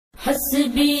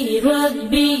Hasbi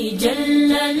Rabbi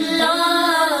Jalallah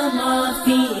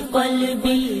Maafi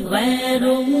albiGhair.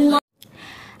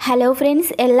 Hello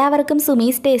friends, എല്ലാവർക്കും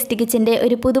Sumi's taste കിച്ചൻ്റെ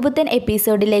ഒരു പുതുപുത്തൻ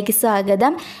എപ്പിസോഡിലേക്ക്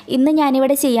സ്വാഗതം. ഇന്ന്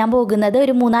ഞാനിവിടെ ചെയ്യാൻ പോകുന്നത്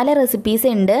ഒരു 3-4 റെസിപ്പീസ്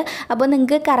ഉണ്ട്. അപ്പോൾ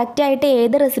നിങ്ങൾക്ക് കറക്റ്റായിട്ട്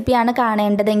ഏത് റെസിപ്പിയാണ്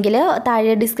കാണേണ്ടതെങ്കിൽ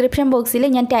താഴെ ഡിസ്ക്രിപ്ഷൻ ബോക്സിൽ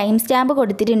ഞാൻ ടൈം സ്റ്റാമ്പ്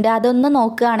കൊടുത്തിട്ടുണ്ട്. അതൊന്ന്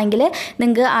നോക്കുകയാണെങ്കിൽ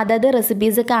നിങ്ങൾക്ക് അതത്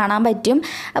റെസിപ്പീസ് കാണാൻ പറ്റും.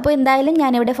 അപ്പോൾ എന്തായാലും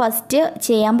ഞാനിവിടെ ഫസ്റ്റ്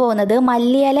ചെയ്യാൻ പോകുന്നത്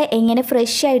മല്ലിയില എങ്ങനെ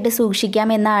ഫ്രഷ് ആയിട്ട് സൂക്ഷിക്കാം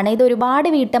എന്നാണ്. ഇത് ഒരുപാട്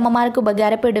വീട്ടമ്മമാർക്ക്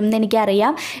ഉപകാരപ്പെടും എന്ന്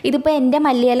എനിക്കറിയാം. ഇതിപ്പോൾ എൻ്റെ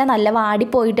മല്ലിയില നല്ല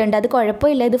വാടിപ്പോയിട്ടുണ്ട്, അത്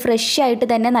കുഴപ്പമില്ല, ഇത് ഫ്രഷ് ആയിട്ട്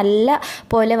തന്നെ നല്ല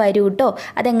പോലെ വരും കേട്ടോ.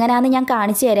 അതെങ്ങനെയാണെന്ന് ഞാൻ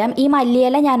കാണിച്ചു തരാം. ഈ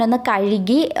മല്ലിയില ഞാനൊന്ന്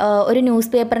കഴുകി ഒരു ന്യൂസ്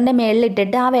പേപ്പറിൻ്റെ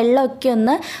മുകളിലിട്ടിട്ട് ആ വെള്ളമൊക്കെ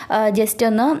ഒന്ന് ജസ്റ്റ്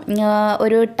ഒന്ന്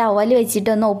ഒരു ടവൽ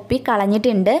വെച്ചിട്ടൊന്ന് ഒപ്പി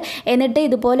കളഞ്ഞിട്ടുണ്ട്. എന്നിട്ട്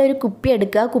ഇതുപോലെ ഒരു കുപ്പി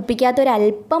എടുക്കുക. കുപ്പിക്കകത്ത് ഒരു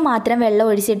അല്പം മാത്രം വെള്ളം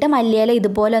ഒഴിച്ചിട്ട് മല്ലിയില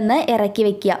ഇതുപോലെ ഒന്ന് ഇറക്കി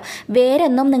വെക്കുക.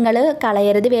 വേരൊന്നും നിങ്ങൾ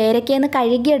കളയരുത്. വേരൊക്കെ ഒന്ന്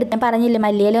കഴുകിയെടുക്കാൻ പറഞ്ഞില്ലേ,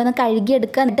 മല്ലിയില ഒന്ന്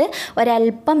കഴുകിയെടുക്കുക. എന്നിട്ട്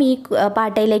ഒരല്പം ഈ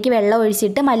പാട്ടയിലേക്ക് വെള്ളം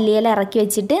ഒഴിച്ചിട്ട് മല്ലിയില ഇറക്കി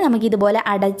വെച്ചിട്ട് നമുക്കിതുപോലെ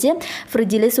അടച്ച്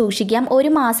ഫ്രിഡ്ജിൽ സൂക്ഷിക്കാം. ഒരു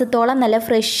മാസത്തോളം നല്ല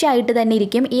ഫ്രഷ് ആയിട്ട് തന്നെ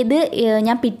ഇരിക്കും. ഇത്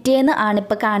ഞാൻ പിറ്റേന്ന് ആണ്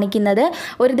ഇപ്പോൾ കാണിക്കുന്നത്.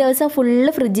 ഒരു ദിവസം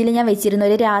ഫുള്ള് ഫ്രിഡ്ജിൽ ഞാൻ വെച്ചിരുന്നു,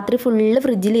 ഒരു രാത്രി ഫുള്ള്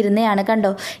ഫ്രിഡ്ജിൽ ഇരുന്നതാണ്.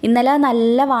 കണ്ടോ, ഇന്നലെ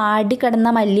നല്ല വാടി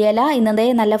കിടന്ന മല്ലിയില ഇന്നത്തെ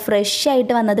നല്ല ഫ്രഷ്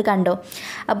ആയിട്ട് വന്നത് കണ്ടോ.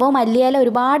 അപ്പോൾ മല്ലിയില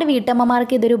ഒരുപാട്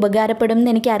വീട്ടമ്മമാർക്ക് ഇതൊരു ഉപകാരപ്പെടും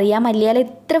എന്ന് എനിക്കറിയാം. മല്ലിയില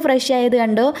ഇത്ര ഫ്രഷ് ആയത്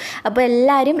കണ്ടോ. അപ്പോൾ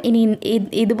എല്ലാവരും ഇനി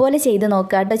ഇതുപോലെ ചെയ്ത്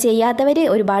നോക്കുക കേട്ടോ. ചെയ്യാത്തവർ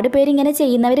ഒരുപാട് പേര് ഇങ്ങനെ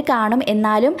ചെയ്യുന്നവർ കാണും.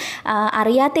 എന്നാലും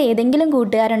അറിയാത്ത ഏതെങ്കിലും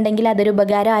കൂട്ടുകാരുണ്ടെങ്കിൽ അതൊരു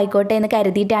ഉപകാരം ആയിക്കോട്ടെ എന്ന്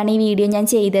കരുതിയിട്ടാണ് ഈ വീഡിയോ ഞാൻ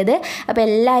ചെയ്തത്. അപ്പോൾ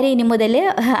എല്ലാവരും ഇനി മുതൽ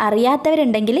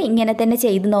അറിയാത്തവരുണ്ടെങ്കിൽ ഇങ്ങനെ തന്നെ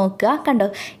ചെയ്ത് നോക്കുക. കണ്ടോ,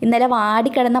 ഇന്നലെ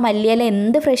വാടിക്കിടന്ന മല്ലിയില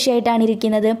എന്ത് ഫ്രഷ് ആയിട്ടാണ്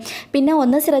ഇരിക്കുന്നത്. പിന്നെ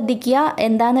ഒന്ന് ശ്രദ്ധിക്കുക,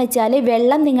 എന്താണെന്ന് വെച്ചാൽ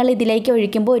വെള്ളം നിങ്ങൾ ഇതിലേക്ക്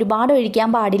ഒഴിക്കുമ്പോൾ ഒരുപാട് ഒഴിക്കാൻ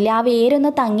പാടില്ല. ആ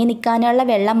വേരൊന്ന് തങ്ങി നിൽക്കാനുള്ള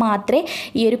വെള്ളം മാത്രമേ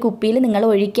ഈ ഒരു കുപ്പിയിൽ നിങ്ങൾ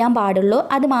ഒഴിക്കാൻ പാടുള്ളൂ.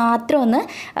 അത് മാത്രം ഒന്ന്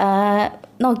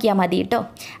നോക്കിയാൽ മതി കേട്ടോ.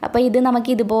 അപ്പോൾ ഇത് നമുക്ക്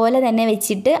ഇതുപോലെ തന്നെ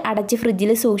വെച്ചിട്ട് അടച്ച് ഫ്രിഡ്ജിൽ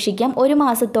സൂക്ഷിക്കാം. ഒരു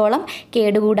മാസത്തോളം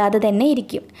കേടുകൂടാതെ തന്നെ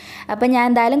ഇരിക്കും. അപ്പോൾ ഞാൻ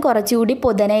എന്തായാലും കുറച്ചുകൂടി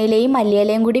പുതിനയിലയും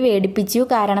മല്ലിയിലയും കൂടി വേടിപ്പിച്ചു.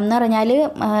 കാരണം എന്ന് പറഞ്ഞാൽ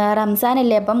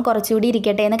റംസാനല്ലേ, അപ്പം കുറച്ചുകൂടി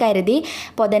ഇരിക്കട്ടെ എന്ന് കരുതി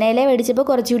പുതിനയില മേടിച്ചപ്പോൾ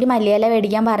കുറച്ചുകൂടി മല്ലിയില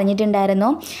മേടിക്കാൻ പറഞ്ഞിട്ടുണ്ടായിരുന്നു.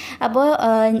 അപ്പോൾ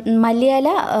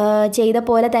മല്ലിയില ചെയ്ത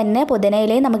പോലെ തന്നെ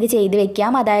പുതിനയിലയും നമുക്ക് ചെയ്ത്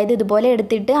വെക്കാം. അതായത് ഇതുപോലെ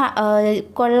എടുത്തിട്ട്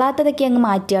കൊള്ളാത്തതൊക്കെ അങ്ങ്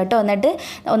മാറ്റുക കേട്ടോ. എന്നിട്ട്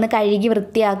ഒന്ന് കഴുകി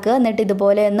വൃത്തിയാക്കുക. എന്നിട്ട്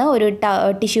ഇതുപോലെ ഒന്ന് ഒരു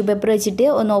ടിഷ്യൂ പേപ്പർ വെച്ചിട്ട്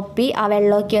ഒന്ന് ഒപ്പി ആ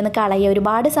വെള്ളമൊക്കെ ഒന്ന് കളയുക.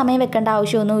 ഒരുപാട് സമയം വെക്കേണ്ട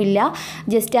ആവശ്യമൊന്നുമില്ല.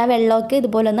 ജസ്റ്റ് ആ വെള്ളമൊക്കെ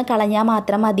ഇതുപോലെ ഒന്ന് കളഞ്ഞാൽ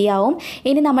മാത്രം മതിയാവും.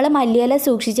 ഇനി നമ്മൾ മല്ലിയില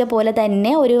സൂക്ഷിച്ച പോലെ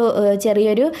തന്നെ ഒരു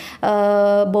ചെറിയൊരു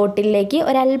ബോട്ടിലേക്ക്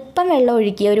ഒരല്പം വെള്ളം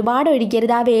ഒഴിക്കുക. ഒരുപാട്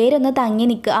ഒഴിക്കരുത്. ആ വേരൊന്ന് തങ്ങി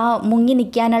നിൽക്കുക, ആ മുങ്ങി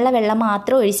നിൽക്കാനുള്ള വെള്ളം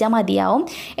മാത്രം ഒഴിച്ചാൽ മതിയാവും.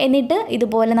 എന്നിട്ട്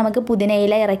ഇതുപോലെ നമുക്ക്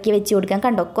പുതിനയില ഇറക്കി വെച്ച് കൊടുക്കാം.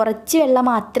 കണ്ടോ, കുറച്ച് വെള്ളം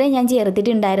മാത്രമേ ഞാൻ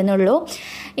ചേർത്തിട്ടുണ്ടായിരുന്നുള്ളൂ.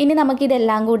 ഇനി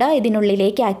നമുക്കിതെല്ലാം കൂടെ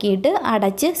ഇതിനുള്ളിലേക്ക് ആക്കിയിട്ട്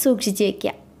അടച്ച് സൂക്ഷിച്ച്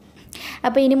വയ്ക്കാം.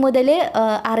 അപ്പോൾ ഇനി മുതൽ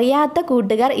അറിയാത്ത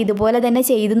കൂട്ടുകാർ ഇതുപോലെ തന്നെ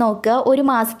ചെയ്ത് നോക്കുക. ഒരു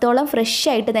മാസത്തോളം ഫ്രഷ്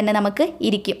ആയിട്ട് തന്നെ നമുക്ക്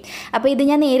ഇരിക്കും. അപ്പോൾ ഇത്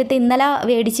ഞാൻ നേരത്തെ ഇന്നലെ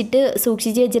മേടിച്ചിട്ട്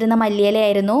സൂക്ഷിച്ച് വെച്ചിരുന്ന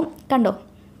മല്ലിയിലയായിരുന്നു. കണ്ടോ,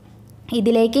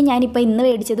 ഇതിലേക്ക് ഞാനിപ്പോൾ ഇന്ന്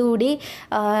മേടിച്ചത് കൂടി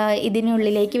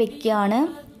ഇതിനുള്ളിലേക്ക് വെക്കുകയാണ്.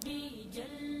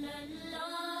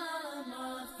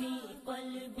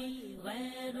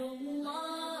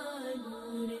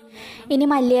 ഇനി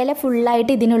മല്ലിയില ഫുള്ളായിട്ട്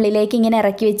ഇതിനുള്ളിലേക്ക് ഇങ്ങനെ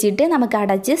ഇറക്കി വെച്ചിട്ട് നമുക്ക്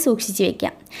അടച്ച് സൂക്ഷിച്ച്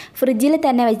വെക്കാം. ഫ്രിഡ്ജിൽ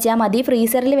തന്നെ വെച്ചാൽ മതി,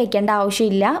 ഫ്രീസറിൽ വെക്കേണ്ട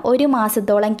ആവശ്യമില്ല. ഒരു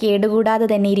മാസത്തോളം കേടുകൂടാതെ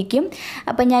തന്നെ ഇരിക്കും.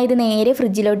 അപ്പം ഞാൻ ഇത് നേരെ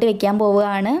ഫ്രിഡ്ജിലോട്ട് വെക്കാൻ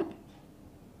പോവുകയാണ്.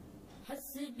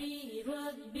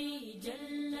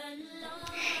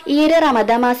 ഈ ഒരു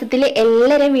റമദാൻ മാസത്തിൽ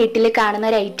എല്ലാവരും വീട്ടിൽ കാണുന്ന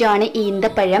ഒരു ഐറ്റമാണ്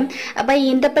ഈന്തപ്പഴം. അപ്പോൾ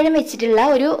ഈന്തപ്പഴം വെച്ചിട്ടുള്ള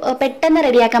ഒരു പെട്ടെന്ന്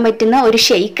റെഡിയാക്കാൻ പറ്റുന്ന ഒരു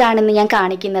ഷെയ്ക്കാണെന്ന് ഞാൻ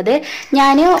കാണിക്കുന്നത്.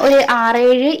 ഞാൻ ഒരു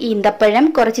 6-7 ഈന്തപ്പഴം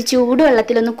കുറച്ച്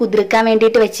ചൂടുവെള്ളത്തിലൊന്ന് കുതിർക്കാൻ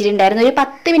വേണ്ടിയിട്ട് വെച്ചിട്ടുണ്ടായിരുന്നു. ഒരു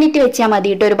 10 മിനിറ്റ് വെച്ചാൽ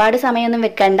മതി കേട്ടോ, ഒരുപാട് സമയമൊന്നും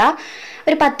വെക്കണ്ട.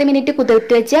 ഒരു 10 മിനിറ്റ്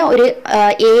കുതിർത്ത് വെച്ച ഒരു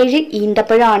 7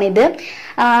 ഈന്തപ്പഴമാണിത്.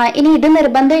 ഇനി ഇത്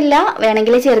നിർബന്ധമില്ല,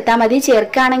 വേണമെങ്കിൽ ചേർത്താൽ മതി.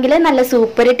 ചേർക്കുകയാണെങ്കിൽ നല്ല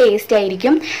സൂപ്പർ ടേസ്റ്റ്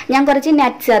ആയിരിക്കും. ഞാൻ കുറച്ച്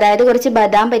നട്ട്സ്, അതായത് കുറച്ച്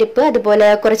ബദാം പരിപ്പ്, അതുപോലെ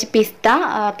കുറച്ച് പിസ്ത,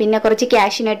 പിന്നെ കുറച്ച്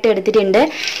കാഷ്യൂനട്ട് എടുത്തിട്ടുണ്ട്.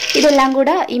 ഇതെല്ലാം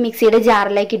കൂടെ ഈ മിക്സിയുടെ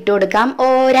ജാറിലേക്ക് ഇട്ട് കൊടുക്കാം.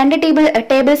 2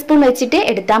 ടേബിൾ സ്പൂൺ വെച്ചിട്ട്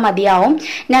എടുത്താൽ മതിയാവും.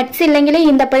 നട്ട്സ് ഇല്ലെങ്കിൽ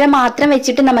ഈന്തപ്പഴം മാത്രം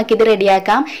വെച്ചിട്ട് നമുക്കിത്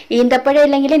റെഡിയാക്കാം. ഈന്തപ്പഴം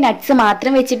ഇല്ലെങ്കിൽ നട്ട്സ്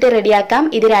മാത്രം വെച്ചിട്ട് റെഡിയാക്കാം.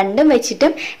 ഇത് രണ്ടും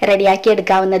വെച്ചിട്ടും റെഡിയാക്കി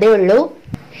എടുക്കാവുന്നതേ ഉള്ളൂ.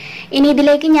 ഇനി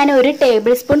ഇതിലേക്ക് ഞാൻ 1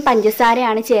 ടേബിൾ സ്പൂൺ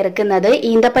പഞ്ചസാരയാണ് ചേർക്കുന്നത്.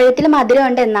 ഈന്തപ്പഴത്തിൽ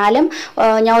മധുരമുണ്ട്, എന്നാലും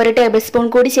ഞാൻ 1 ടേബിൾ സ്പൂൺ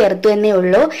കൂടി ചേർത്തു എന്നേ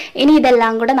ഉള്ളൂ. ഇനി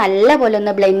ഇതെല്ലാം കൂടെ നല്ലപോലെ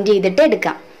ഒന്ന് ബ്ലെൻഡ് ചെയ്തിട്ട്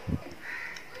എടുക്കാം.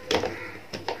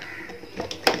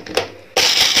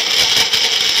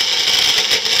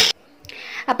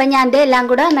 അപ്പം ഞാൻ ഇതെല്ലാം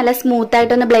കൂടെ നല്ല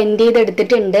സ്മൂത്തായിട്ടൊന്ന് ബ്ലെൻഡ്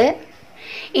ചെയ്തെടുത്തിട്ടുണ്ട്.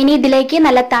 ഇനി ഇതിലേക്ക്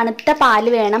നല്ല തണുത്ത പാൽ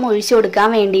വേണം ഒഴിച്ചു കൊടുക്കാൻ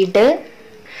വേണ്ടിയിട്ട്.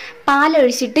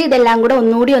 പാലൊഴിച്ചിട്ട് ഇതെല്ലാം കൂടെ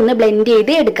ഒന്നുകൂടി ഒന്ന് ബ്ലെൻഡ്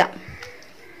ചെയ്ത് എടുക്കാം.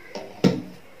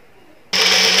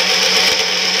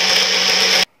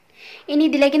 ഇനി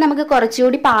ഇതിലേക്ക് നമുക്ക്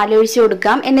കുറച്ചുകൂടി പാലൊഴിച്ച്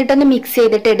കൊടുക്കാം. എന്നിട്ടൊന്ന് മിക്സ്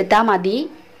ചെയ്തിട്ട് എടുത്താൽ മതി.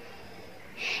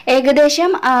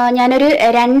 ഏകദേശം ഞാനൊരു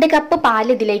 2 കപ്പ് പാൽ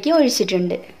ഇതിലേക്ക്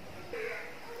ഒഴിച്ചിട്ടുണ്ട്.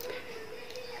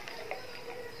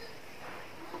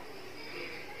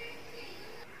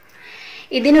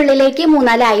 ഇതിനുള്ളിലേക്ക്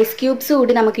 3-4 ഐസ് ക്യൂബ്സ്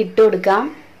കൂടി നമുക്ക് ഇട്ട് കൊടുക്കാം.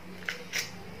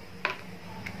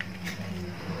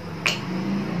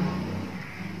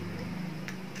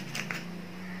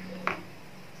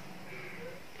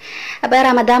 അപ്പോൾ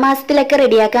റമദാൻ മാസത്തിലൊക്കെ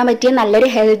റെഡിയാക്കാൻ പറ്റിയ നല്ലൊരു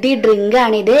ഹെൽത്തി ഡ്രിങ്ക്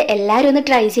ആണിത്. എല്ലാവരും ഒന്ന്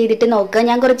ട്രൈ ചെയ്തിട്ട് നോക്കുക.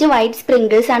 ഞാൻ കുറച്ച് വൈറ്റ്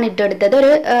സ്പ്രിങ്കിൾസ് ആണ് ഇട്ട് കൊടുത്തത്.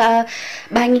 ഒരു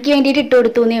ഭംഗിക്ക് വേണ്ടിയിട്ട് ഇട്ട്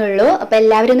കൊടുത്തു എന്നേ ഉള്ളൂ. അപ്പോൾ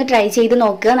എല്ലാവരും ഒന്ന് ട്രൈ ചെയ്ത്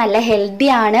നോക്കുക. നല്ല ഹെൽത്തി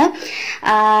ആണ്.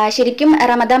 ശരിക്കും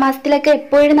റമദാൻ മാസത്തിലൊക്കെ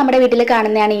എപ്പോഴും നമ്മുടെ വീട്ടിൽ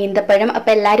കാണുന്നതാണ് ഈന്തപ്പഴം.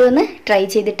 അപ്പോൾ എല്ലാവരും ഒന്ന് ട്രൈ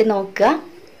ചെയ്തിട്ട് നോക്കുക.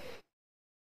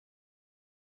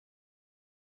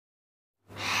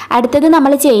 അടുത്തത്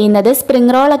നമ്മൾ ചെയ്യുന്നത്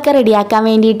സ്പ്രിംഗ് റോളൊക്കെ റെഡിയാക്കാൻ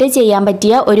വേണ്ടിയിട്ട് ചെയ്യാൻ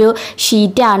പറ്റിയ ഒരു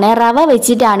ഷീറ്റാണ്. റവ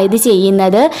വെച്ചിട്ടാണ് ഇത്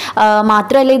ചെയ്യുന്നത്.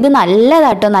 മാത്രമല്ല ഇത്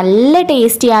നല്ലതാട്ടോ, നല്ല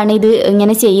ടേസ്റ്റിയാണ് ഇത്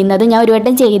ഇങ്ങനെ ചെയ്യുന്നത്. ഞാൻ ഒരു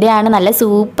വട്ടം ചെയ്തതാണ്, നല്ല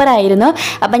സൂപ്പറായിരുന്നു.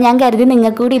 അപ്പം ഞാൻ കരുതി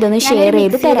നിങ്ങൾക്ക് കൂടി ഇതൊന്ന് ഷെയർ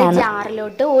ചെയ്ത് തരാം.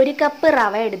 ജാറിലോട്ട് 1 കപ്പ്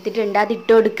റവ എടുത്തിട്ടുണ്ട്, അത്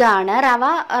ഇട്ട് കൊടുക്കുകയാണ്. റവ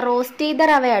റോസ്റ്റ് ചെയ്ത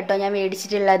റവ കേട്ടോ ഞാൻ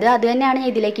മേടിച്ചിട്ടുള്ളത്, അത് തന്നെയാണ് ഞാൻ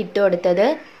ഇതിലേക്ക് ഇട്ട് കൊടുത്തത്.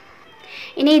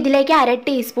 ഇനി ഇതിലേക്ക് 1/2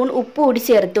 ടീസ്പൂൺ ഉപ്പ് കൂടി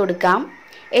ചേർത്ത് കൊടുക്കാം.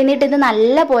 എന്നിട്ടിത്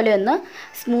നല്ല പോലെ ഒന്ന്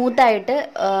സ്മൂത്തായിട്ട്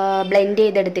ബ്ലെൻഡ്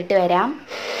ചെയ്തെടുത്തിട്ട് വരാം.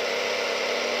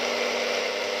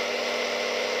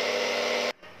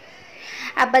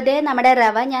 അപ്പോൾ അത് നമ്മുടെ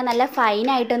റവ ഞാൻ നല്ല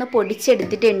ഫൈനായിട്ടൊന്ന്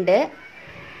പൊടിച്ചെടുത്തിട്ടുണ്ട്.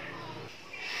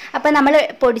 അപ്പോൾ നമ്മൾ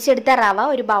പൊടിച്ചെടുത്ത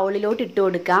റവ ഒരു ബൗളിലോട്ട് ഇട്ട്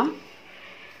കൊടുക്കാം.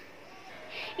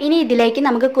 ഇനി ഇതിലേക്ക്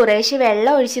നമുക്ക് കുറേശ്ശെ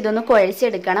വെള്ളം ഒഴിച്ച് ഇതൊന്ന്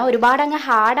കുഴച്ചെടുക്കണം. ഒരുപാട് അങ്ങ്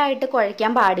ഹാർഡായിട്ട്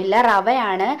കുഴയ്ക്കാൻ പാടില്ല.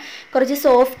 റവയാണ്, കുറച്ച്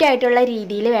സോഫ്റ്റ് ആയിട്ടുള്ള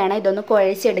രീതിയിൽ വേണം ഇതൊന്ന്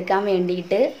കുഴച്ചെടുക്കാൻ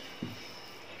വേണ്ടിയിട്ട്.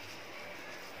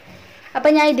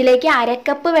 അപ്പം ഞാൻ ഇതിലേക്ക് 1/2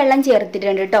 കപ്പ് വെള്ളം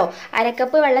ചേർത്തിട്ടുണ്ട് കേട്ടോ. 1/2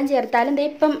 കപ്പ് വെള്ളം ചേർത്താലും ദേ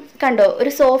ഇപ്പം കണ്ടോ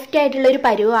ഒരു സോഫ്റ്റ് ആയിട്ടുള്ളൊരു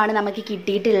പരുവാണ് നമുക്ക്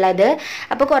കിട്ടിയിട്ടുള്ളത്.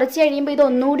 അപ്പോൾ കുറച്ച് കഴിയുമ്പോൾ ഇത്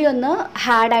ഒന്നുകൂടി ഒന്ന്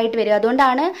ഹാർഡായിട്ട് വരും.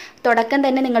 അതുകൊണ്ടാണ് തുടക്കം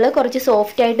തന്നെ നിങ്ങൾ കുറച്ച്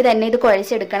സോഫ്റ്റ് ആയിട്ട് തന്നെ ഇത്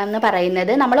കുഴച്ചെടുക്കണം എന്ന്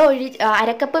പറയുന്നത്. നമ്മൾ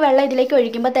 1/2 കപ്പ് വെള്ളം ഇതിലേക്ക്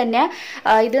ഒഴിക്കുമ്പോൾ തന്നെ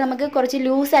ഇത് നമുക്ക് കുറച്ച്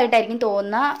ലൂസായിട്ടായിരിക്കും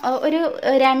തോന്നുക. ഒരു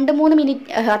 2-3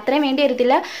 മിനിറ്റ് അത്രയും വേണ്ടി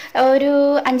വരത്തില്ല, ഒരു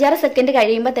 5-6 സെക്കൻഡ്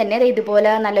കഴിയുമ്പോൾ തന്നെ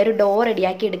ഇതുപോലെ നല്ലൊരു ഡോ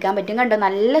റെഡിയാക്കി എടുക്കാൻ പറ്റും. കണ്ടോ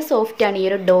നല്ല സോഫ്റ്റാണ് ഈ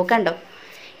ഒരു ഡോ. കണ്ടോ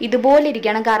ഇതുപോലെ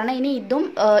ഇരിക്കണം, കാരണം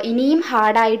ഇനിയും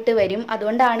ഹാർഡായിട്ട് വരും.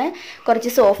 അതുകൊണ്ടാണ് കുറച്ച്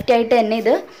സോഫ്റ്റ് ആയിട്ട് തന്നെ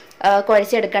ഇത്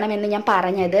കുഴച്ചെടുക്കണമെന്ന് ഞാൻ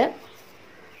പറഞ്ഞത്.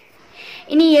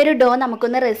 ഇനി ഈ ഒരു ഡോ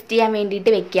നമുക്കൊന്ന് റെസ്റ്റ് ചെയ്യാൻ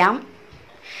വേണ്ടിയിട്ട് വെക്കാം.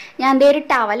 ഞാൻ ദേ ഒരു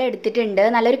ടവൽ എടുത്തിട്ടുണ്ട്.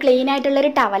 നല്ലൊരു ക്ലീൻ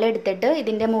ആയിട്ടുള്ളൊരു ടവൽ എടുത്തിട്ട്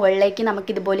ഇതിൻ്റെ മുകളിലേക്ക്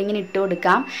നമുക്കിതുപോലെ ഇങ്ങനെ ഇട്ട്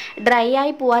കൊടുക്കാം. ഡ്രൈ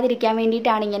ആയി പോവാതിരിക്കാൻ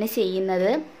വേണ്ടിയിട്ടാണ് ഇങ്ങനെ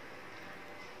ചെയ്യുന്നത്.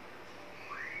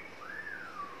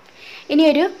 ഇനി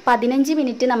ഒരു 15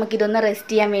 മിനിറ്റ് നമുക്കിതൊന്ന്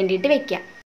റെസ്റ്റ് ചെയ്യാൻ വേണ്ടിയിട്ട് വെക്കാം.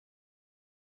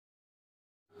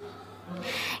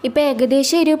 ഇപ്പോൾ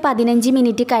ഏകദേശം ഒരു 15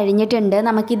 മിനിറ്റ് കഴിഞ്ഞിട്ടുണ്ട്.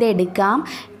 നമുക്കിത് എടുക്കാം.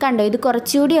 കണ്ടോ ഇത്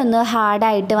കുറച്ചുകൂടി ഒന്ന്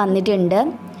ഹാർഡായിട്ട് വന്നിട്ടുണ്ട്.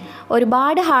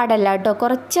 ഒരുപാട് ഹാർഡല്ല കേട്ടോ,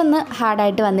 കുറച്ചൊന്ന്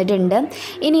ഹാർഡായിട്ട് വന്നിട്ടുണ്ട്.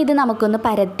 ഇനി ഇത് നമുക്കൊന്ന്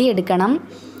പരത്തി എടുക്കണം.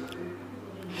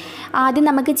 ആദ്യം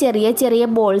നമുക്ക് ചെറിയ ചെറിയ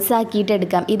ബോൾസ് ആക്കിയിട്ട്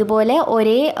എടുക്കാം. ഇതുപോലെ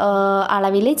ഒരേ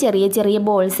അളവിൽ ചെറിയ ചെറിയ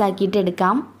ബോൾസ് ആക്കിയിട്ട്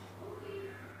എടുക്കാം.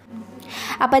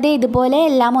 അപ്പോൾ അത് ഇതുപോലെ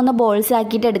എല്ലാം ഒന്ന് ബോൾസ്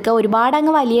ആക്കിയിട്ട് എടുക്കുക. ഒരുപാട്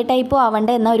അങ്ങ് വലിയ ടൈപ്പും ആവണ്ട,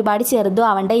 എന്നാൽ ഒരുപാട് ചെറുതും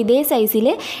ആവണ്ട, ഇതേ സൈസിൽ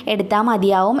എടുത്താൽ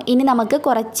മതിയാവും. ഇനി നമുക്ക്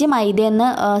കുറച്ച് മൈദയൊന്ന്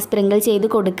സ്പ്രിങ്കിൾ ചെയ്ത്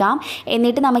കൊടുക്കാം.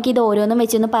 എന്നിട്ട് നമുക്കിത് ഓരോന്നും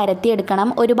വെച്ചൊന്ന് പരത്തിയെടുക്കണം.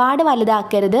 ഒരുപാട്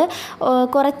വലുതാക്കരുത്,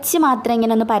 കുറച്ച് മാത്രം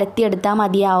ഇങ്ങനെ ഒന്ന് പരത്തിയെടുത്താൽ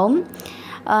മതിയാവും.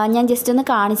 ഞാൻ ജസ്റ്റ് ഒന്ന്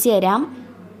കാണിച്ചു തരാം.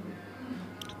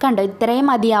 കണ്ടോ ഇത്രയും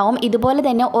മതിയാവും. ഇതുപോലെ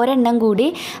തന്നെ ഒരെണ്ണം കൂടി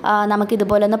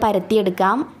നമുക്കിതുപോലെ ഒന്ന്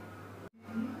പരത്തിയെടുക്കാം.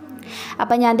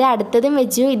 അപ്പം ഞാൻ അടുത്തതും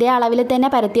വെച്ചു. ഇതേ അളവിൽ തന്നെ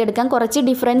പരത്തിയെടുക്കാം. കുറച്ച്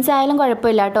ഡിഫറൻസ് ആയാലും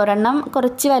കുഴപ്പമില്ല കേട്ടോ. ഒരെണ്ണം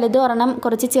കുറച്ച് വലുതും ഒരെണ്ണം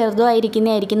കുറച്ച് ചെറുതും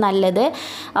ആയിരിക്കുന്നതായിരിക്കും നല്ലത്.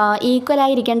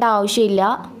 ഈക്വലായിരിക്കേണ്ട ആവശ്യമില്ല.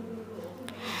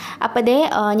 അപ്പോൾ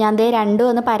ഞാൻ രണ്ടും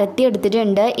ഒന്ന് പരത്തി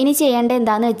എടുത്തിട്ടുണ്ട്. ഇനി ചെയ്യേണ്ടത്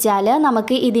എന്താണെന്ന് വെച്ചാൽ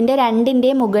നമുക്ക് ഇതിൻ്റെ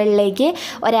രണ്ടിൻ്റെ മുകളിലേക്ക്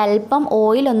ഒരല്പം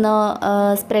ഓയിലൊന്ന്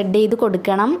സ്പ്രെഡ് ചെയ്ത്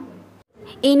കൊടുക്കണം.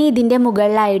 ഇനി ഇതിൻ്റെ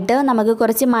മുകളിലായിട്ട് നമുക്ക്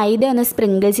കുറച്ച് മൈദ ഒന്ന്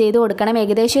സ്പ്രിങ്കിൾ ചെയ്ത് കൊടുക്കണം.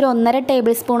 ഏകദേശം ഒരു 1.5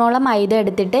 ടേബിൾ സ്പൂണോളം മൈദ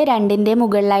എടുത്തിട്ട് രണ്ടിൻ്റെ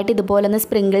മുകളിലായിട്ട് ഇതുപോലെ ഒന്ന്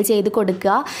സ്പ്രിങ്കിൾ ചെയ്ത്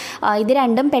കൊടുക്കുക. ഇത്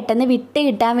രണ്ടും പെട്ടെന്ന് വിട്ട്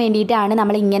കിട്ടാൻ വേണ്ടിയിട്ടാണ്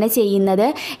നമ്മൾ ഇങ്ങനെ ചെയ്യുന്നത്.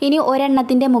 ഇനി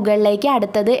ഒരെണ്ണത്തിൻ്റെ മുകളിലേക്ക്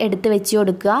അടുത്തത് എടുത്ത് വെച്ച്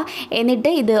കൊടുക്കുക.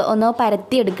 എന്നിട്ട് ഇത് ഒന്ന്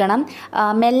പരത്തിയെടുക്കണം.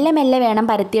 മെല്ലെ മെല്ലെ വേണം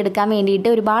പരത്തിയെടുക്കാൻ വേണ്ടിയിട്ട്.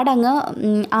 ഒരുപാട് അങ്ങ്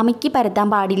അമുക്കി പരത്താൻ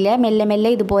പാടില്ല. മെല്ലെ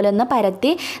മെല്ലെ ഇതുപോലെ ഒന്ന്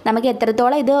പരത്തി നമുക്ക്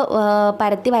എത്രത്തോളം ഇത്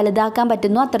പരത്തി വലുതാക്കാൻ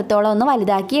പറ്റുന്നോ അത്രത്തോളം ഒന്ന്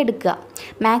വലുതാക്കി എടുക്കുക.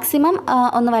 മാക്സിമം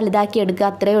ഒന്ന് വലുതാക്കി എടുക്കുക,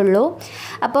 അത്രയേ ഉള്ളൂ.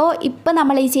 അപ്പോൾ ഇപ്പോൾ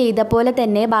നമ്മൾ ഈ ചെയ്ത പോലെ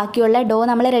തന്നെ ബാക്കിയുള്ള ഡോ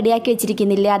നമ്മൾ റെഡിയാക്കി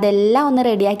വെച്ചിരിക്കുന്നില്ലേ, അതെല്ലാം ഒന്ന്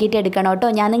റെഡിയാക്കിയിട്ട് എടുക്കണം കേട്ടോ.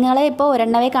 ഞാൻ നിങ്ങളെ ഇപ്പോൾ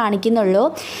ഒരെണ്ണവേ കാണിക്കുന്നുള്ളൂ.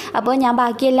 അപ്പോൾ ഞാൻ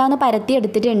ബാക്കിയെല്ലാം ഒന്ന് പരത്തി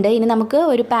എടുത്തിട്ടുണ്ട്. ഇനി നമുക്ക്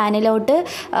ഒരു പാനിലോട്ട്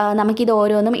നമുക്കിത്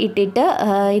ഓരോന്നും ഇട്ടിട്ട്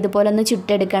ഇതുപോലെ ഒന്ന്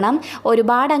ചുട്ടെടുക്കണം.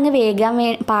 ഒരുപാട് അങ്ങ് വേഗം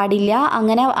പാടില്ല,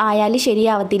 അങ്ങനെ ആയാൽ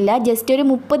ശരിയാവത്തില്ല. ജസ്റ്റ് ഒരു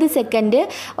 30 സെക്കൻഡ്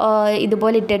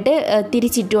ഇതുപോലെ ഇട്ടിട്ട്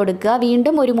തിരിച്ചിട്ട് കൊടുക്കുക.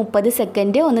 വീണ്ടും ഒരു 30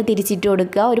 സെക്കൻഡ് ഒന്ന് തിരിച്ചിട്ട്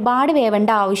കൊടുക്കുക. ഒരുപാട് വേവേണ്ട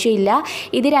ആവശ്യമില്ല.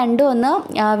 ഇത് രണ്ടും ഒന്ന്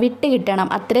വിട്ട് കിട്ടണം,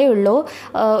 അത്രയേ ഉള്ളൂ.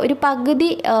 ഒരു പകുതി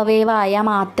വേവായാൽ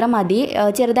മാത്രം മതി.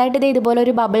 ചെറുതായിട്ട് ഇത് ഇതുപോലെ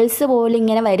ഒരു ബബിൾസ് പോലെ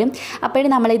ഇങ്ങനെ വരും. അപ്പോഴും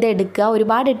നമ്മളിത് എടുക്കുക,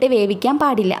 ഒരുപാടിട്ട് വേവിക്കാൻ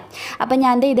പാടില്ല. അപ്പം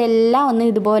ഞാൻ ഇതെല്ലാം ഒന്ന്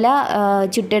ഇതുപോലെ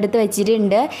ചുട്ടെടുത്ത്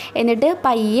വെച്ചിട്ടുണ്ട്. എന്നിട്ട്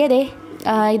പയ്യെ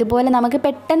ഇതുപോലെ നമുക്ക്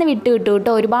പെട്ടെന്ന് വിട്ട് കിട്ടും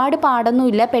കേട്ടോ. ഒരുപാട്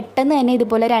പാടൊന്നുമില്ല, പെട്ടെന്ന് തന്നെ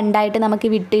ഇതുപോലെ രണ്ടായിട്ട് നമുക്ക്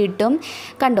വിട്ട് കിട്ടും.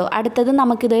 കണ്ടോ, അടുത്തത്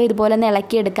നമുക്കിത് ഇതുപോലെ ഒന്ന്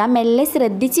ഇളക്കിയെടുക്കാം. മെല്ലെ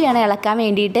ശ്രദ്ധിച്ച് വേണം ഇളക്കാൻ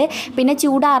വേണ്ടിയിട്ട്. പിന്നെ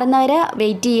ചൂടാറുന്നവരെ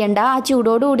വെയിറ്റ് ചെയ്യേണ്ട, ആ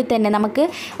ചൂടോടുകൂടി തന്നെ നമുക്ക്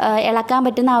ഇളക്കാൻ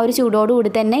പറ്റുന്ന ആ ഒരു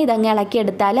ചൂടോടുകൂടി തന്നെ ഇതങ്ങ്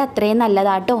ഇളക്കിയെടുത്താൽ അത്രയും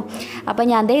നല്ലതാട്ടോ. അപ്പോൾ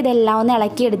ഞാൻ ഇതെല്ലാം ഒന്ന്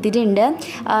ഇളക്കിയെടുത്തിട്ടുണ്ട്.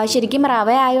 ശരിക്കും റവ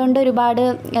ആയതുകൊണ്ട് ഒരുപാട്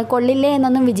കൊള്ളില്ലേ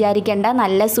എന്നൊന്നും വിചാരിക്കേണ്ട,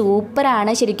 നല്ല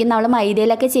സൂപ്പറാണ്. ശരിക്കും നമ്മൾ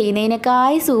മൈദയിലൊക്കെ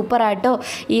ചെയ്യുന്നതിനേക്കാൾ സൂപ്പറാട്ടോ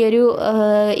ഈ ഒരു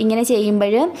ഇങ്ങനെ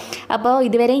ചെയ്യുമ്പോൾ. അപ്പോൾ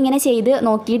ഇതുവരെ ഇങ്ങനെ ചെയ്ത്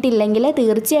നോക്കിയിട്ടില്ലെങ്കിൽ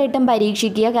തീർച്ചയായിട്ടും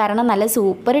പരീക്ഷിക്കുക. കാരണം നല്ല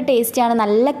സൂപ്പർ ടേസ്റ്റാണ്,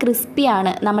 നല്ല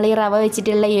ക്രിസ്പിയാണ് നമ്മൾ ഈ റവ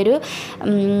വെച്ചിട്ടുള്ള ഈ ഒരു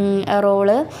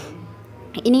റോള്.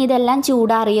 ഇനി ഇതെല്ലാം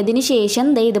ചൂടാറിയതിന് ശേഷം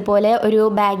ഇതുപോലെ ഒരു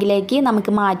ബാഗിലേക്ക്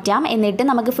നമുക്ക് മാറ്റാം. എന്നിട്ട്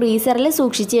നമുക്ക് ഫ്രീസറിൽ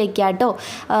സൂക്ഷിച്ച് വെക്കാം കേട്ടോ.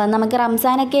 നമുക്ക്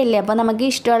റംസാനൊക്കെ ഇല്ലേ, അപ്പോൾ നമുക്ക്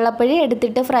ഇഷ്ടമുള്ളപ്പോഴേ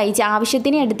എടുത്തിട്ട്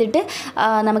ആവശ്യത്തിന് എടുത്തിട്ട്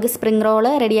നമുക്ക് സ്പ്രിംഗ്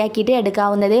റോള് റെഡിയാക്കിയിട്ട്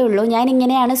എടുക്കാവുന്നതേ ഉള്ളൂ.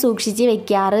 ഞാനിങ്ങനെയാണ് സൂക്ഷിച്ച്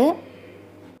വെക്കാറ്.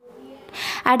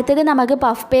 അടുത്തത് നമുക്ക്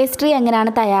പഫ് പേസ്ട്രി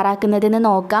എങ്ങനെയാണ് തയ്യാറാക്കുന്നതെന്ന്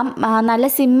നോക്കാം. നല്ല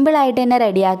സിമ്പിളായിട്ട് തന്നെ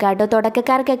റെഡിയാക്കാം കേട്ടോ.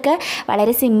 തുടക്കക്കാർക്കൊക്കെ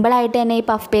വളരെ സിമ്പിളായിട്ട് തന്നെ ഈ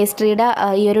പഫ് പേസ്ട്രിയുടെ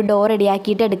ഈ ഒരു ഡോ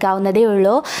റെഡിയാക്കിയിട്ട് എടുക്കാവുന്നതേ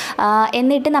ഉള്ളൂ.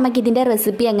 എന്നിട്ട് നമുക്കിതിൻ്റെ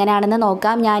റെസിപ്പി എങ്ങനെയാണെന്ന്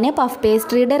നോക്കാം. ഞാൻ പഫ്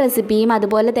പേസ്ട്രിയുടെ റെസിപ്പിയും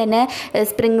അതുപോലെ തന്നെ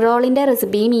സ്പ്രിംഗ് റോളിൻ്റെ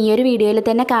റെസിപ്പിയും ഈ ഒരു വീഡിയോയിൽ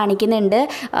തന്നെ കാണിക്കുന്നുണ്ട്.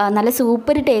 നല്ല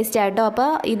സൂപ്പർ ടേസ്റ്റ് ആട്ടോ. അപ്പോൾ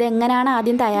ഇതെങ്ങനെയാണ്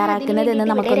ആദ്യം തയ്യാറാക്കുന്നത് എന്ന്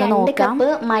നമുക്കൊന്ന് നോക്കാം. 2 കപ്പ്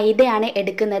മൈദയാണ്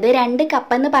എടുക്കുന്നത്. 2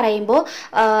 കപ്പെന്ന് പറയുമ്പോൾ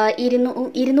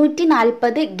 240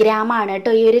 ഗ്രാമാണ്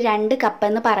കേട്ടോ ഈ ഒരു 2 കപ്പ്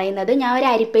എന്ന് പറയുന്നത്. ഞാൻ ഒരു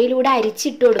അരിപ്പയിലൂടെ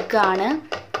അരിച്ചിട്ട് കൊടുക്കുകയാണ്.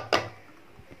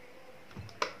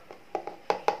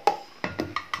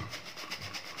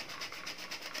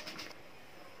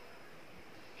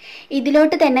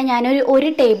 ഇതിലോട്ട് തന്നെ ഞാനൊരു 1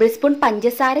 ടേബിൾ സ്പൂൺ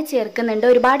പഞ്ചസാര ചേർക്കുന്നുണ്ട്.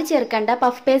 ഒരുപാട് ചേർക്കണ്ട,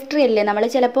 പഫ് പേസ്ട്രി അല്ലേ. നമ്മൾ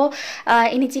ചിലപ്പോൾ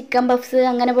ഇനി ചിക്കൻ പഫ്സ്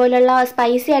അങ്ങനെ പോലുള്ള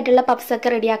സ്പൈസി ആയിട്ടുള്ള പഫ്സ് ഒക്കെ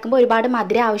റെഡിയാക്കുമ്പോൾ ഒരുപാട്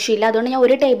മധുരം ആവശ്യമില്ല. അതുകൊണ്ട് ഞാൻ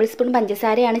 1 ടേബിൾ സ്പൂൺ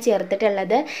പഞ്ചസാരയാണ്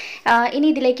ചേർത്തിട്ടുള്ളത്. ഇനി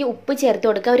ഇതിലേക്ക് ഉപ്പ് ചേർത്ത്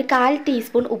കൊടുക്കുക. ഒരു 1/4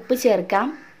 ടീസ്പൂൺ ഉപ്പ് ചേർക്കാം.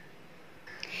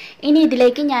 ഇനി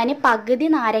ഇതിലേക്ക് ഞാൻ പകുതി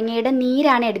നാരങ്ങയുടെ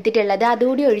നീരാണ് എടുത്തിട്ടുള്ളത്,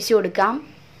 അതുകൂടി ഒഴിച്ചു കൊടുക്കാം.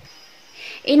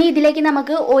 ഇനി ഇതിലേക്ക്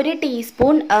നമുക്ക് 1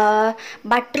 ടീസ്പൂൺ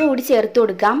ബട്ടർ കൂടി ചേർത്ത്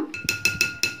കൊടുക്കാം.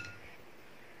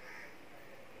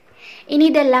 ഇനി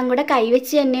ഇതെല്ലാം കൂടെ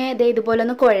കൈവച്ച് തന്നെ ഇതുപോലെ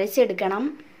ഒന്ന് കുഴച്ചെടുക്കണം.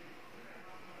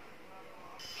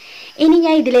 ഇനി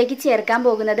ഞാൻ ഇതിലേക്ക് ചേർക്കാൻ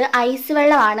പോകുന്നത് ഐസ്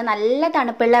വെള്ളമാണ്. നല്ല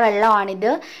തണുപ്പുള്ള വെള്ളമാണിത്.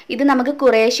 ഇത് നമുക്ക്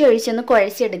കുറേശ്ശെ ഒഴിച്ചൊന്ന്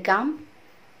കുഴച്ചെടുക്കാം.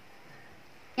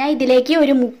 ഞാൻ ഇതിലേക്ക്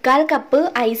ഒരു 1/4 കപ്പ്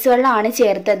ഐസ് വെള്ളമാണ്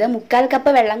ചേർത്തത്. 1/4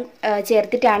 കപ്പ് വെള്ളം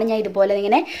ചേർത്തിട്ടാണ് ഞാൻ ഇതുപോലെ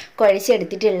ഇങ്ങനെ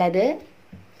കുഴച്ചെടുത്തിട്ടുള്ളത്.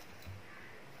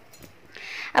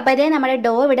 അപ്പോൾ അതേ നമ്മുടെ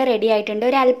ഡോ ഇവിടെ റെഡി ആയിട്ടുണ്ട്.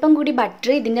 ഒരു അല്പം കൂടി ബട്ടർ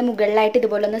ഇതിൻ്റെ മുകളിലായിട്ട്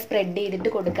ഇതുപോലെ ഒന്ന് സ്പ്രെഡ് ചെയ്തിട്ട്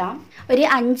കൊടുക്കാം. ഒരു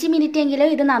 5 മിനിറ്റ് എങ്കിലും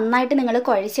ഇത് നന്നായിട്ട് നിങ്ങൾ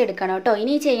കുഴച്ചെടുക്കണം കേട്ടോ.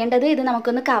 ഇനി ചെയ്യേണ്ടത് ഇത്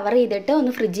നമുക്കൊന്ന് കവർ ചെയ്തിട്ട്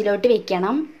ഒന്ന് ഫ്രിഡ്ജിലോട്ട്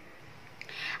വെക്കണം.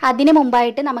 അതിന്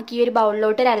മുമ്പായിട്ട് നമുക്ക് ഈ ഒരു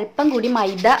ബൗളിലോട്ട് ഒരു അല്പം കൂടി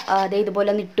മൈദ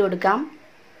ഇതുപോലെ ഒന്ന് ഇട്ട് കൊടുക്കാം.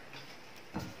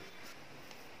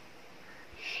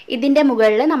 ഇതിൻ്റെ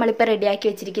മുകളിൽ നമ്മളിപ്പോൾ റെഡിയാക്കി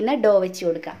വെച്ചിരിക്കുന്ന ഡോ വെച്ച്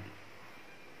കൊടുക്കാം.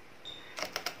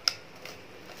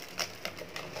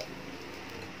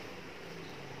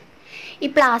 ഈ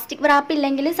പ്ലാസ്റ്റിക് റാപ്പ്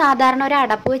ഇല്ലെങ്കിൽ സാധാരണ ഒരു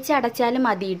അടപ്പ് വെച്ച് അടച്ചാലും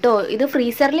മതി കേട്ടോ. ഇത്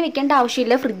ഫ്രീസറിൽ വെക്കേണ്ട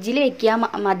ആവശ്യമില്ല, ഫ്രിഡ്ജിൽ വെക്കാൻ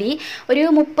മതി. ഒരു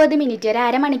 30 മിനിറ്റ്, ഒരു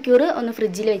അരമണിക്കൂർ ഒന്ന്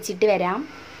ഫ്രിഡ്ജിൽ വെച്ചിട്ട് വരാം.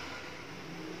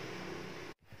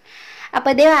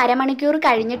 അപ്പോൾ ഇതേ അരമണിക്കൂർ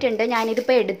കഴിഞ്ഞിട്ടുണ്ട്.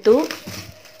 ഞാനിതിപ്പോൾ എടുത്തു.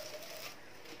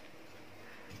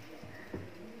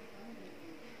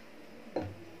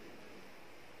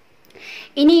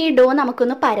 ഇനി ഈ ഡോ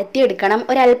നമുക്കൊന്ന് പരത്തിയെടുക്കണം.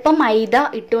 ഒരല്പം മൈദ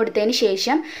ഇട്ട് കൊടുത്തതിന്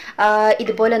ശേഷം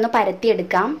ഇതുപോലെ ഒന്ന്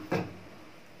പരത്തിയെടുക്കാം.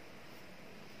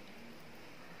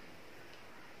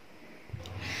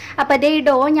 അപ്പോൾ അതേ ഈ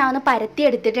ഡോ ഞാൻ ഒന്ന് പരത്തി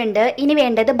എടുത്തിട്ടുണ്ട്. ഇനി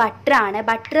വേണ്ടത് ബട്ടറാണ്.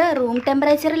 ബട്ടർ റൂം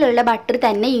ടെമ്പറേച്ചറിലുള്ള ബട്ടർ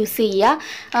തന്നെ യൂസ്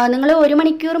ചെയ്യുക. നിങ്ങൾ 1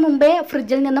 മണിക്കൂർ മുമ്പേ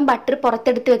ഫ്രിഡ്ജിൽ നിന്നും ബട്ടർ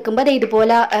പുറത്തെടുത്ത് വെക്കുമ്പോൾ അത്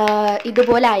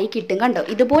ഇതുപോലെ ആയി കിട്ടും. കണ്ടോ,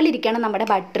 ഇതുപോലെ ഇരിക്കണം നമ്മുടെ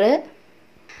ബട്ടർ.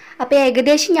 അപ്പോൾ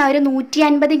ഏകദേശം ഞാൻ ഒരു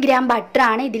 150 ഗ്രാം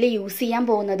ബട്ടറാണ് ഇതിൽ യൂസ് ചെയ്യാൻ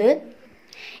പോകുന്നത്.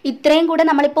 ഇത്രയും കൂടെ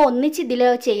നമ്മളിപ്പോൾ ഒന്നിച്ച് ഇതിൽ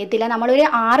ചെയ്യത്തില്ല, നമ്മളൊരു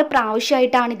 6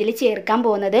 പ്രാവശ്യമായിട്ടാണ് ഇതിൽ ചേർക്കാൻ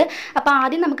പോകുന്നത്. അപ്പോൾ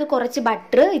ആദ്യം നമുക്ക് കുറച്ച്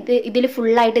ബട്ടർ ഇതിൽ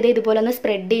ഫുള്ളായിട്ട് ഇതുപോലെ ഒന്ന്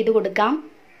സ്പ്രെഡ് ചെയ്ത് കൊടുക്കാം.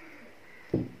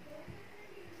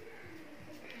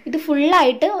 ഇത്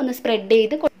ഫുള്ളായിട്ട് ഒന്ന് സ്പ്രെഡ്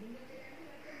ചെയ്ത്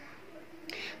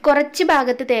കുറച്ച്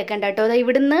ഭാഗത്ത് തേക്കണ്ട കേട്ടോ, അത്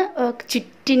ഇവിടുന്ന്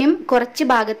ചുറ്റിനും കുറച്ച്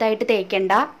ഭാഗത്തായിട്ട്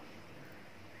തേക്കണ്ട.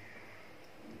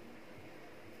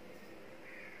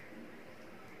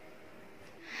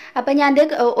 അപ്പം ഞാൻ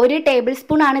 1 ടേബിൾ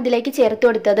സ്പൂൺ ആണ് ഇതിലേക്ക് ചേർത്ത്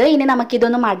കൊടുത്തത്. ഇനി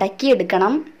നമുക്കിതൊന്ന് മടക്കി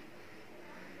എടുക്കണം.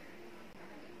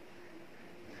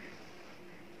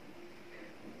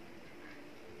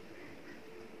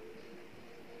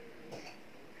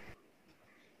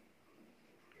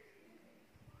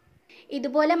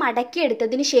 ഇതുപോലെ മടക്കി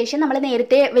എടുത്തതിന് ശേഷം നമ്മൾ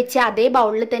നേരത്തെ വെച്ച അതേ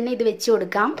ബൗളിൽ തന്നെ ഇത് വെച്ച്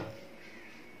കൊടുക്കാം.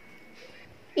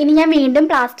 ഇനി ഞാൻ വീണ്ടും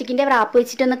പ്ലാസ്റ്റിക്കിൻ്റെ റാപ്പ്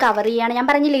വെച്ചിട്ടൊന്ന് കവർ ചെയ്യുകയാണ്. ഞാൻ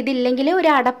പറഞ്ഞില്ല, ഇതില്ലെങ്കിൽ ഒരു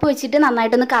അടപ്പ് വെച്ചിട്ട്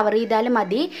നന്നായിട്ടൊന്ന് കവർ ചെയ്താലും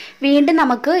മതി. വീണ്ടും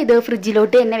നമുക്ക് ഇത്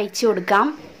ഫ്രിഡ്ജിലോട്ട് തന്നെ വെച്ച് കൊടുക്കാം.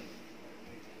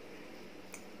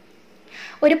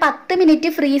 ഒരു 10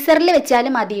 മിനിറ്റ് ഫ്രീസറിൽ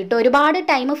വെച്ചാലും മതി കേട്ടോ. ഒരുപാട്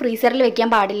ടൈം ഫ്രീസറിൽ വെക്കാൻ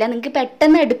പാടില്ല. നിങ്ങൾക്ക്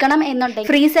പെട്ടെന്ന് എടുക്കണം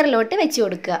എന്നുണ്ടെങ്കിൽ ഫ്രീസറിലോട്ട് വെച്ച്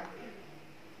കൊടുക്കുക.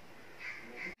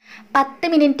 10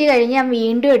 മിനിറ്റ് കഴിഞ്ഞ് ഞാൻ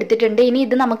വീണ്ടും എടുത്തിട്ടുണ്ട്. ഇനി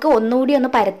ഇത് നമുക്ക് ഒന്നുകൂടി ഒന്ന്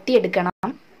പരത്തി എടുക്കണം.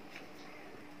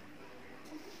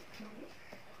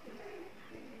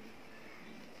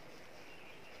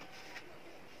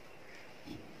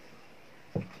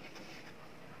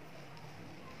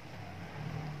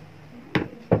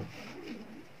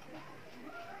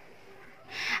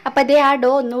 അപ്പോൾ അതേ ആ ഡോ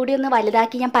ഒന്നുകൂടി ഒന്ന്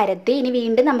വലുതാക്കി ഞാൻ പരത്തി. ഇനി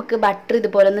വീണ്ടും നമുക്ക് ബട്ടർ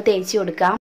ഇതുപോലെ ഒന്ന് തേച്ച്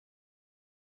കൊടുക്കാം.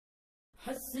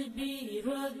 Hasbi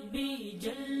Rabbi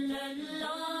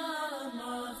Jalallah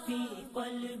Maafi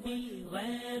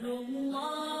albiGhair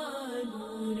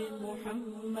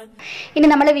Muhammad. ഇനി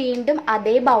നമ്മൾ വീണ്ടും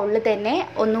അതേ ബൗളിൽ തന്നെ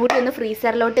ഒന്നുകൂടി ഒന്ന്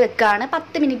ഫ്രീസറിലോട്ട് വെക്കുകയാണ്.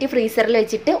 10 മിനിറ്റ് ഫ്രീസറിൽ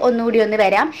വെച്ചിട്ട് ഒന്നുകൂടി ഒന്ന്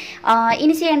വരാം.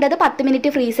 ഇനി ചെയ്യേണ്ടത് 10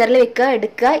 മിനിറ്റ് ഫ്രീസറിൽ വെക്കുക,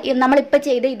 എടുക്കുക. നമ്മളിപ്പോൾ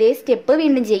ചെയ്ത ഇതേ സ്റ്റെപ്പ്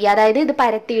വീണ്ടും ചെയ്യുക. അതായത് ഇത്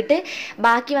പരത്തിയിട്ട്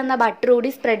ബാക്കി വന്ന ബട്ടർ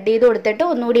കൂടി സ്പ്രെഡ് ചെയ്ത് കൊടുത്തിട്ട്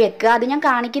ഒന്നുകൂടി വെക്കുക. അത് ഞാൻ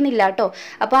കാണിക്കുന്നില്ല കേട്ടോ.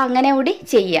 അപ്പോൾ അങ്ങനെ കൂടി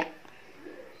ചെയ്യുക.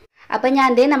 അപ്പം ഞാൻ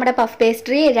നമ്മുടെ പഫ്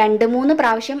പേസ്ട്രി 2-3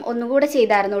 പ്രാവശ്യം ഒന്നുകൂടെ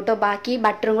ചെയ്തായിരുന്നു കേട്ടോ. ബാക്കി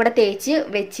ബട്ടറും കൂടെ തേച്ച്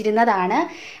വെച്ചിരുന്നതാണ്.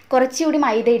 കുറച്ചുകൂടി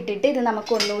മൈദ ഇട്ടിട്ട് ഇത്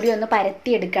നമുക്ക് ഒന്നുകൂടി ഒന്ന്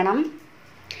പരത്തിയെടുക്കണം.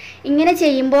 ഇങ്ങനെ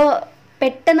ചെയ്യുമ്പോൾ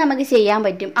പെട്ടെന്ന് നമുക്ക് ചെയ്യാൻ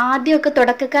പറ്റും. ആദ്യമൊക്കെ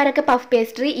തുടക്കക്കാരൊക്കെ പഫ്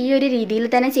പേസ്ട്രി ഈ ഒരു രീതിയിൽ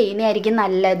തന്നെ ചെയ്യുന്നതായിരിക്കും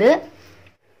നല്ലത്.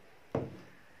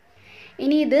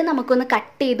 ഇനി ഇത് നമുക്കൊന്ന്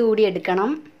കട്ട് ചെയ്ത് കൂടി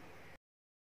എടുക്കണം.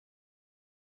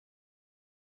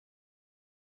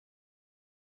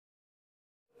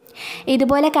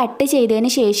 ഇതുപോലെ കട്ട് ചെയ്തതിന്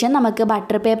ശേഷം നമുക്ക്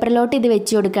ബട്ടർ പേപ്പറിലോട്ട് ഇത്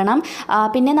വെച്ച് കൊടുക്കണം.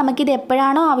 പിന്നെ നമുക്കിത്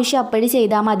എപ്പോഴാണോ ആവശ്യം അപ്പോഴും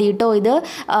ചെയ്താൽ മതി കേട്ടോ. ഇത്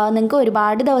നിങ്ങൾക്ക്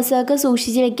ഒരുപാട് ദിവസമൊക്കെ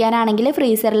സൂക്ഷിച്ച് വെക്കാനാണെങ്കിൽ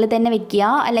ഫ്രീസറിൽ തന്നെ വെക്കുക.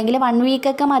 അല്ലെങ്കിൽ 1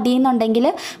 വീക്കൊക്കെ മതി എന്നുണ്ടെങ്കിൽ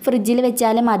ഫ്രിഡ്ജിൽ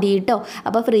വെച്ചാലും മതി കേട്ടോ.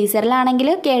 അപ്പോൾ ഫ്രീസറിലാണെങ്കിൽ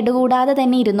കേടുകൂടാതെ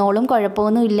തന്നെ ഇരുന്നോളും,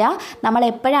 കുഴപ്പമൊന്നുമില്ല. നമ്മൾ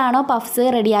എപ്പോഴാണോ പഫ്സ്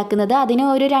റെഡിയാക്കുന്നത് അതിന്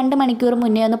ഒരു 2 മണിക്കൂർ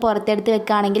മുന്നേ ഒന്ന് പുറത്തെടുത്ത്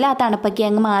വെക്കുകയാണെങ്കിൽ ആ തണുപ്പൊക്കെ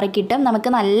അങ്ങ് മാറിക്കിട്ടും.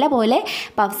 നമുക്ക് നല്ലപോലെ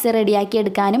പഫ്സ് റെഡിയാക്കി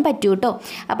എടുക്കാനും പറ്റും കേട്ടോ.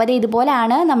 അപ്പോൾ അത്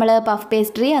ഇതുപോലെയാണ് നമ്മൾ പഫ്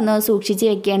പേസ്ട്രി ഒന്ന് സൂക്ഷിച്ച്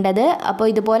വെക്കേണ്ടത്. അപ്പോൾ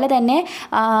ഇതുപോലെ തന്നെ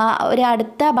ഒരു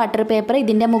അടുത്ത ബട്ടർ പേപ്പർ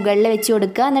ഇതിൻ്റെ മുകളിൽ വെച്ച്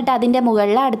കൊടുക്കുക. എന്നിട്ട് അതിൻ്റെ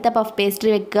മുകളിൽ അടുത്ത പഫ് പേസ്ട്രി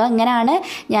വെക്കുക. ഇങ്ങനെയാണ്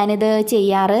ഞാനിത്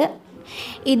ചെയ്യാറ്.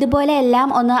 ഇതുപോലെ എല്ലാം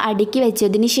ഒന്ന് അടുക്കി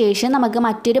വെച്ചതിന് ശേഷം നമുക്ക്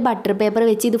മറ്റൊരു ബട്ടർ പേപ്പർ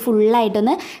വെച്ച് ഇത്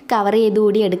ഫുള്ളായിട്ടൊന്ന് കവർ ചെയ്ത്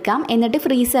കൂടി എടുക്കാം. എന്നിട്ട്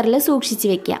ഫ്രീസറിൽ സൂക്ഷിച്ച്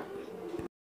വെക്കാം.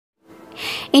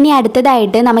 ഇനി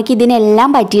അടുത്തതായിട്ട് നമുക്ക് ഇതിനെല്ലാം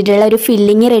പറ്റിയിട്ടുള്ള ഒരു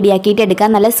ഫില്ലിങ് റെഡിയാക്കിയിട്ട് എടുക്കാം.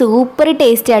 നല്ല സൂപ്പർ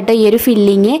ടേസ്റ്റ് ആട്ടോ ഈ ഒരു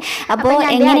ഫില്ലിങ്. അപ്പോൾ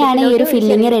എങ്ങനെയാണ് ഈ ഒരു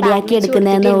ഫില്ലിങ് റെഡിയാക്കി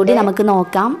എടുക്കുന്നതെന്ന് കൂടി നമുക്ക്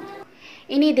നോക്കാം.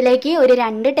 ഇനി ഇതിലേക്ക് ഒരു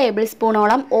 2 ടേബിൾ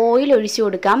സ്പൂണോളം ഓയിൽ ഒഴിച്ചു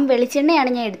കൊടുക്കാം.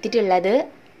 വെളിച്ചെണ്ണയാണ് ഞാൻ എടുത്തിട്ടുള്ളത്.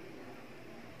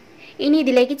 ഇനി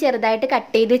ഇതിലേക്ക് ചെറുതായിട്ട്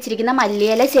കട്ട് ചെയ്ത് വെച്ചിരിക്കുന്ന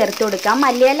മല്ലിയില ചേർത്ത് കൊടുക്കാം.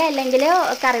 മല്ലിയില അല്ലെങ്കിൽ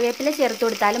കറിവേപ്പില ചേർത്ത്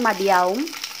കൊടുത്താലും മതിയാവും.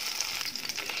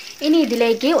 ഇനി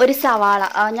ഇതിലേക്ക് ഒരു സവാള,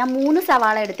 ഞാൻ 3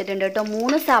 സവാള എടുത്തിട്ടുണ്ട് കേട്ടോ.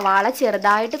 3 സവാള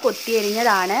ചെറുതായിട്ട് കൊത്തി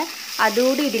എരിഞ്ഞതാണ്,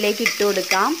 അതുകൂടി ഇതിലേക്ക് ഇട്ട്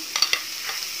കൊടുക്കാം.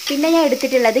 പിന്നെ ഞാൻ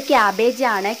എടുത്തിട്ടുള്ളത് ക്യാബേജ്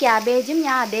ആണ്. ക്യാബേജും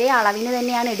ഞാൻ അതേ അളവിന്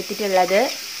തന്നെയാണ് എടുത്തിട്ടുള്ളത്.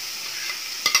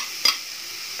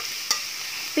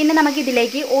 പിന്നെ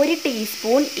നമുക്കിതിലേക്ക് 1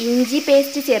 ടീസ്പൂൺ ഇഞ്ചി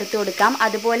പേസ്റ്റ് ചേർത്ത് കൊടുക്കാം.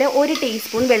 അതുപോലെ 1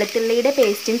 ടീസ്പൂൺ വെളുത്തുള്ളിയുടെ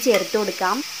പേസ്റ്റും ചേർത്ത്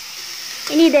കൊടുക്കാം.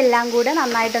 ഇനി ഇതെല്ലാം കൂടെ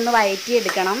നന്നായിട്ടൊന്ന്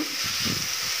വഴറ്റിയെടുക്കണം.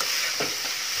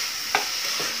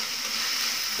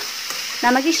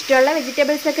 നമുക്ക് ഇഷ്ടമുള്ള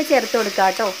വെജിറ്റബിൾസൊക്കെ ചേർത്ത് കൊടുക്കാം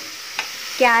കേട്ടോ.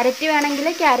 ക്യാരറ്റ് വേണമെങ്കിൽ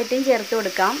ക്യാരറ്റും ചേർത്ത്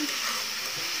കൊടുക്കാം.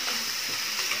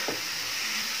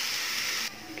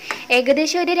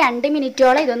 ഏകദേശം ഒരു 2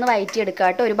 മിനിറ്റോളം ഇതൊന്ന് വഴറ്റിയെടുക്കുക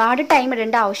കേട്ടോ. ഒരുപാട് ടൈം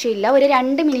ഇടേണ്ട ആവശ്യമില്ല. ഒരു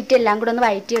 2 മിനിറ്റ് എല്ലാം കൂടെ ഒന്ന്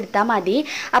വഴറ്റിയെടുത്താൽ മതി.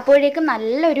 അപ്പോഴേക്കും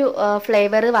നല്ലൊരു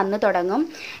ഫ്ലേവർ വന്ന് തുടങ്ങും.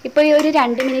 ഇപ്പോൾ ഈ ഒരു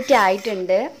 2 മിനിറ്റ്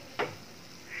ആയിട്ടുണ്ട്.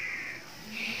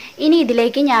 ഇനി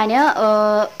ഇതിലേക്ക് ഞാൻ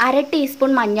 1/2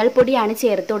 ടീസ്പൂൺ മഞ്ഞൾപ്പൊടിയാണ്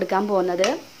ചേർത്ത് കൊടുക്കാൻ പോകുന്നത്.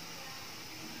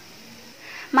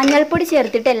 മഞ്ഞൾപ്പൊടി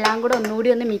ചേർത്തിട്ട് എല്ലാം കൂടെ ഒന്നുകൂടി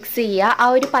ഒന്ന് മിക്സ് ചെയ്യുക. ആ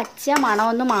ഒരു പച്ച മണം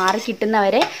ഒന്ന് മാറി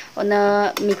കിട്ടുന്നവരെ ഒന്ന്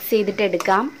മിക്സ് ചെയ്തിട്ട്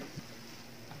എടുക്കാം.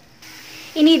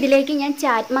 ഇനി ഇതിലേക്ക് ഞാൻ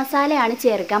ചാറ്റ് മസാലയാണ്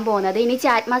ചേർക്കാൻ പോകുന്നത്. ഇനി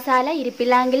ചാറ്റ് മസാല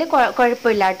ഇരിപ്പില്ലെങ്കിൽ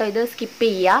കുഴപ്പമില്ല കേട്ടോ, ഇത് സ്കിപ്പ്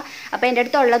ചെയ്യുക. അപ്പോൾ എൻ്റെ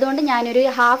അടുത്ത് ഉള്ളതുകൊണ്ട് ഞാനൊരു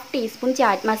 1/2 ടീസ്പൂൺ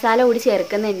ചാറ്റ് മസാല കൂടി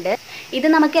ചേർക്കുന്നുണ്ട്. ഇത്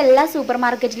നമുക്ക് എല്ലാ സൂപ്പർ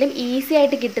മാർക്കറ്റിലും ഈസി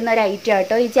ആയിട്ട് കിട്ടുന്ന ഒരു ഐറ്റം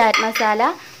കേട്ടോ ഈ ചാറ്റ് മസാല.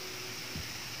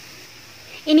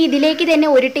 ഇനി ഇതിലേക്ക് തന്നെ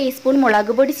 1 ടീസ്പൂൺ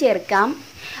മുളക് പൊടി ചേർക്കാം.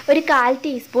 ഒരു 1/4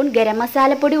 ടീസ്പൂൺ ഗരം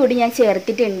മസാലപ്പൊടി കൂടി ഞാൻ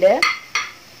ചേർത്തിട്ടുണ്ട്.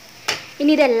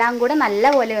 ഇനി ഇതെല്ലാം കൂടെ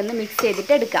നല്ലപോലെ ഒന്ന് മിക്സ്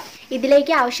ചെയ്തിട്ട് എടുക്കാം.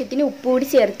 ഇതിലേക്ക് ആവശ്യത്തിന് ഉപ്പ് കൂടി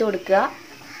ചേർത്ത് കൊടുക്കുക.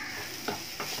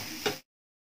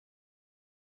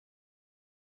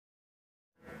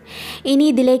 ഇനി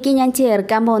ഇതിലേക്ക് ഞാൻ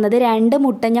ചേർക്കാൻ പോകുന്നത് 2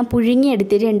 മുട്ട ഞാൻ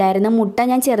പുഴുങ്ങിയെടുത്തിട്ടുണ്ടായിരുന്നു. മുട്ട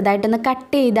ഞാൻ ചെറുതായിട്ടൊന്ന്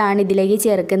കട്ട് ചെയ്താണ് ഇതിലേക്ക്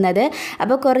ചേർക്കുന്നത്.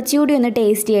 അപ്പോൾ കുറച്ചുകൂടി ഒന്ന്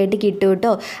ടേസ്റ്റി ആയിട്ട് കിട്ടും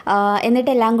കേട്ടോ.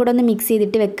 എന്നിട്ട് എല്ലാം കൂടെ ഒന്ന് മിക്സ്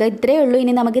ചെയ്തിട്ട് വെക്കുക. ഇത്രയേ ഉള്ളൂ.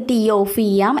 ഇനി നമുക്ക് തീ ഓഫ്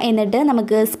ചെയ്യാം. എന്നിട്ട്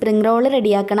നമുക്ക് സ്പ്രിംഗ് റോൾ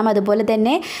റെഡിയാക്കണം. അതുപോലെ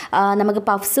തന്നെ നമുക്ക്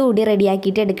പഫ്സ് കൂടി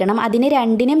റെഡിയാക്കിയിട്ട് എടുക്കണം. അതിന്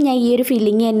രണ്ടിനും ഞാൻ ഈ ഒരു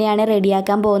ഫില്ലിങ് തന്നെയാണ്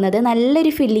റെഡിയാക്കാൻ പോകുന്നത്.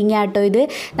 നല്ലൊരു ഫില്ലിങ് ആട്ടോ ഇത്.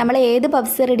 നമ്മൾ ഏത്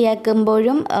പഫ്സ്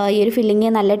റെഡിയാക്കുമ്പോഴും ഈ ഒരു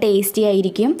ഫില്ലിങ് നല്ല ടേസ്റ്റി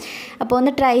ആയിരിക്കും. അപ്പോൾ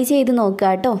ഒന്ന് ട്രൈ ചെയ്ത് നോക്കുക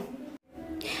കേട്ടോ.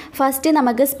 ഫസ്റ്റ്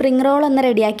നമുക്ക് സ്പ്രിംഗ് റോൾ ഒന്ന്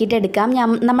റെഡിയാക്കിയിട്ട് എടുക്കാം.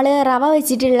 നമ്മൾ റവ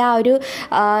വെച്ചിട്ടുള്ള ആ ഒരു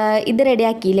ഇത്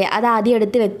റെഡിയാക്കിയില്ലേ, അത് ആദ്യം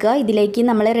എടുത്ത് വെക്കുക. ഇതിലേക്ക്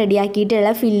നമ്മൾ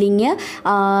റെഡിയാക്കിയിട്ടുള്ള ഫില്ലിങ്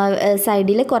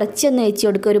സൈഡിൽ കുറച്ചൊന്ന് വെച്ച്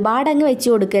കൊടുക്കുക. ഒരുപാട് അങ്ങ് വെച്ച്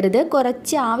കൊടുക്കരുത്,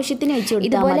 കുറച്ച് ആവശ്യത്തിന് വെച്ച്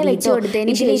കൊടുക്കുക. ഇതുപോലെ വെച്ച്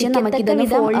കൊടുത്തതിന് ശേഷം നമുക്കിതൊന്ന്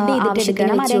ഫോൾഡ് ചെയ്തിട്ട്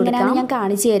എടുക്കണം. അതെങ്ങനെയാണ് ഞാൻ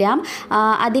കാണിച്ചു തരാം.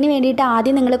 അതിന് വേണ്ടിയിട്ട്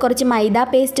ആദ്യം നിങ്ങൾ കുറച്ച് മൈദ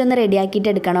പേസ്റ്റ് ഒന്ന്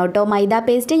റെഡിയാക്കിയിട്ട് എടുക്കണം കേട്ടോ. മൈദ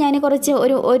പേസ്റ്റ് ഞാൻ കുറച്ച്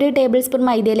ഒരു ടേബിൾ സ്പൂൺ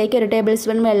മൈദയിലേക്ക് 1 ടേബിൾ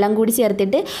സ്പൂൺ വെള്ളം കൂടി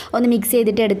ചേർത്തിട്ട് ഒന്ന് മിക്സ്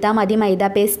ചെയ്തിട്ട് എടുത്താൽ മതി. മൈദ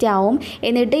പേസ്റ്റ് ആവും.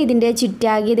 എന്നിട്ട് ഇതിൻ്റെ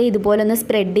ചുറ്റാകിയത് ഇതുപോലെ ഒന്ന്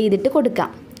സ്പ്രെഡ് ചെയ്തിട്ട്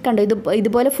കൊടുക്കാം. കണ്ടോ,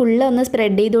 ഇതുപോലെ ഫുള്ള് ഒന്ന്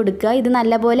സ്പ്രെഡ് ചെയ്ത് കൊടുക്കുക. ഇത്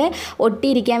നല്ലപോലെ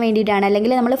ഒട്ടിയിരിക്കാൻ വേണ്ടിയിട്ടാണ്.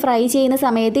 അല്ലെങ്കിൽ നമ്മൾ ഫ്രൈ ചെയ്യുന്ന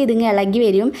സമയത്ത് ഇതിങ്ങ് ഇളകി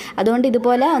വരും. അതുകൊണ്ട്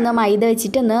ഇതുപോലെ ഒന്ന് മൈദ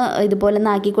വെച്ചിട്ട് ഒന്ന് ഇതുപോലെ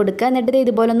ഒന്ന് ആക്കി കൊടുക്കുക. എന്നിട്ട്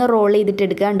ഇതുപോലെ ഒന്ന് റോൾ ചെയ്തിട്ട്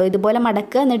എടുക്കുക. കണ്ടോ, ഇതുപോലെ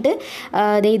മടക്കുക. എന്നിട്ട്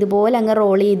ഇതുപോലെ അങ്ങ്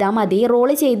റോൾ ചെയ്താൽ മതി. റോൾ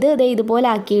ചെയ്ത് ഇതുപോലെ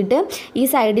ആക്കിയിട്ട് ഈ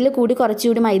സൈഡിൽ കൂടി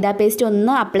കുറച്ചുകൂടി മൈദ പേസ്റ്റ്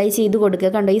ഒന്ന് അപ്ലൈ ചെയ്ത്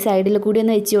കൊടുക്കുക. കണ്ടോ, ഈ സൈഡിൽ കൂടി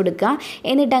ഒന്ന് വെച്ച് കൊടുക്കുക.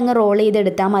 എന്നിട്ട് അങ്ങ് റോൾ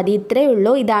ചെയ്തെടുത്താൽ മതി. ഇത്രയേ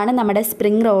ഉള്ളൂ. ഇതാണ് നമ്മുടെ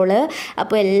സ്പ്രിംഗ് റോള്.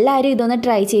 അപ്പോൾ എല്ലാവരും ഇതൊന്ന്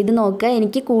ട്രൈ ചെയ്ത് നോക്കുക.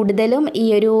 എനിക്ക് കൂടുതലും ഈ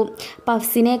ഒരു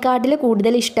പഫ്സിനെക്കാട്ടിൽ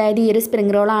കൂടുതൽ ഇഷ്ടമായത് ഈ ഒരു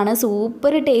സ്പ്രിംഗ് റോളാണ്.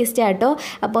 സൂപ്പർ ടേസ്റ്റ് ആട്ടോ.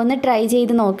 അപ്പോൾ ഒന്ന് ട്രൈ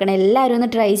ചെയ്ത് നോക്കണം. എല്ലാവരും ഒന്ന്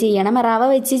ട്രൈ ചെയ്യണം. റവ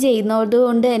വെച്ച് ചെയ്യുന്നത്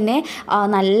കൊണ്ട് തന്നെ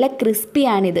നല്ല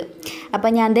ക്രിസ്പിയാണിത്.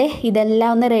 അപ്പോൾ ഞാൻ ഇതെല്ലാം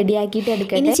ഒന്ന് റെഡിയാക്കിയിട്ട്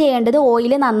എടുക്കാം. ഇനി ചെയ്യേണ്ടത്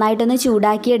ഓയിൽ നന്നായിട്ടൊന്ന്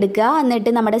ചൂടാക്കി എടുക്കുക.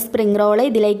 എന്നിട്ട് നമ്മുടെ സ്പ്രിംഗ് റോള്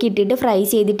ഇതിലേക്ക് ഇട്ടിട്ട് ഫ്രൈ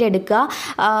ചെയ്തിട്ട് എടുക്കുക.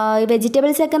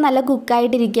 വെജിറ്റബിൾസ് ഒക്കെ നല്ല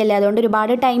കുക്കായിട്ടിരിക്കുകയല്ലേ, അതുകൊണ്ട്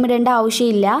ഒരുപാട് ടൈം ഇടേണ്ട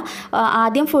ആവശ്യമില്ല.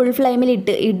 ആദ്യം ഫുൾ ഫ്ലെയിമിൽ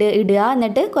ഇടുക.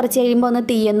 എന്നിട്ട് കുറച്ച് കഴിയുമ്പോൾ ഒന്ന്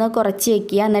തീയൊന്ന് കുറച്ച്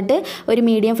വയ്ക്കുക. എന്നിട്ട് ഒരു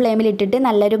മീഡിയം ഫ്ലെയിമിൽ ഇട്ടിട്ട്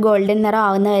നല്ലൊരു ഗോൾഡൻ നിറം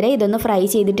ആവുന്നവരെ ഇതൊന്ന് ഫ്രൈ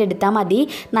ചെയ്തിട്ട് എടുത്താൽ മതി.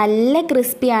 നല്ല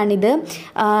ക്രിസ്പിയാണിത്.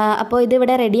 അപ്പോൾ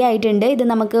ഇതിവിടെ റെഡി ആയിട്ടുണ്ട്. ഇത്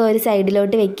നമുക്ക് ഒരു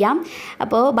സൈഡിലോട്ട് വെക്കാം.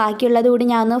 അപ്പോൾ ബാക്കിയുള്ളത് കൂടി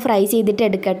ഞാൻ ഒന്ന് ഫ്രൈ ചെയ്തിട്ട്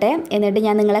എടുക്കട്ടെ. എന്നിട്ട്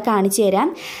ഞാൻ നിങ്ങളെ കാണിച്ചു തരാം.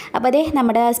 അപ്പോൾ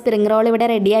നമ്മുടെ സ്പ്രിംഗ് റോൾ ഇവിടെ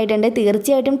റെഡി ആയിട്ടുണ്ട്.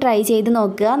 തീർച്ചയായിട്ടും ട്രൈ ചെയ്ത്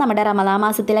നോക്കുക. നമ്മുടെ റമദാൻ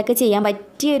മാസത്തിലൊക്കെ ചെയ്യാൻ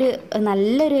പറ്റിയൊരു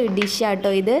നല്ലൊരു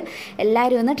ഡിഷാട്ടോ ഇത്.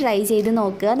 എല്ലാവരും ഒന്ന് ട്രൈ ചെയ്ത്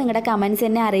നോക്കുക. നിങ്ങളുടെ കമൻസ്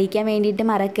എന്നെ അറിയിക്കാൻ വേണ്ടിയിട്ട്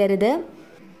മറക്കരുത്.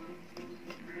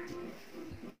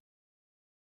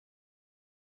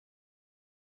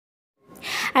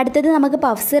 അടുത്തത് നമുക്ക്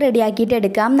പഫ്സ് റെഡിയാക്കിയിട്ട്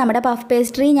എടുക്കാം. നമ്മുടെ പഫ്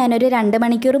പേസ്ട്രി ഞാനൊരു 2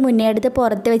 മണിക്കൂർ മുന്നേ എടുത്ത്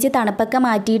പുറത്ത് വെച്ച് തണുപ്പൊക്കെ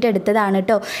മാറ്റിയിട്ട് എടുത്തതാണ്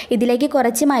കേട്ടോ. ഇതിലേക്ക്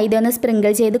കുറച്ച് മൈദ ഒന്ന്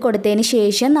സ്പ്രിങ്കിൾ ചെയ്ത് കൊടുത്തതിന്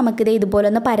ശേഷം നമുക്കിത് ഇതുപോലെ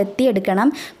ഒന്ന് പരത്തിയെടുക്കണം.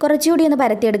 കുറച്ചുകൂടി ഒന്ന്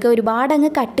പരത്തിയെടുക്കുക. ഒരുപാട്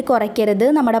അങ്ങ് കട്ടി കുറയ്ക്കരുത്.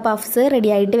 നമ്മുടെ പഫ്സ്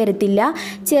റെഡിയായിട്ട് വരത്തില്ല.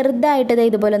 ചെറുതായിട്ട്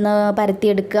ഇതുപോലെ ഒന്ന്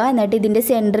പരത്തിയെടുക്കുക. എന്നിട്ട് ഇതിൻ്റെ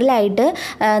സെൻറ്ററിലായിട്ട്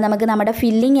നമുക്ക് നമ്മുടെ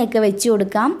ഫില്ലിംഗ് ഒക്കെ വെച്ച്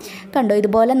കൊടുക്കാം. കണ്ടോ,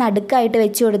 ഇതുപോലെ നടുക്കായിട്ട്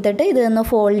വെച്ച് കൊടുത്തിട്ട് ഇതൊന്ന്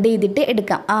ഫോൾഡ് ചെയ്തിട്ട്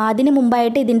എടുക്കാം. അതിന്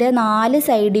മുമ്പായിട്ട് ഇതിൻ്റെ 4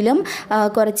 സൈഡിലും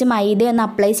കുറച്ച് മൈദ ഒന്ന്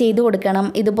അപ്ലൈ ചെയ്ത് കൊടുക്കണം.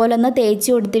 ഇതുപോലെ ഒന്ന് തേച്ച്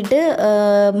കൊടുത്തിട്ട്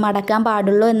മടക്കാൻ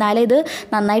പാടുള്ളൂ. എന്നാലേ ഇത്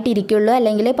നന്നായിട്ട് ഇരിക്കുള്ളൂ.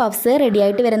 അല്ലെങ്കിൽ പഫ്സ്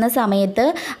റെഡിയായിട്ട് വരുന്ന സമയത്ത്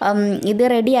ഇത്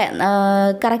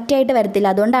കറക്റ്റായിട്ട് വരത്തില്ല.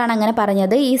 അതുകൊണ്ടാണ് അങ്ങനെ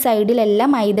പറഞ്ഞത്. ഈ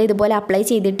സൈഡിലെല്ലാം മൈദ ഇതുപോലെ അപ്ലൈ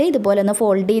ചെയ്തിട്ട് ഇതുപോലെ ഒന്ന്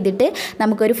ഫോൾഡ് ചെയ്തിട്ട്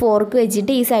നമുക്കൊരു ഫോർക്ക്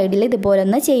വെച്ചിട്ട് ഈ സൈഡിൽ ഇതുപോലെ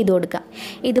ഒന്ന് ചെയ്ത് കൊടുക്കാം.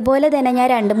 ഇതുപോലെ തന്നെ ഞാൻ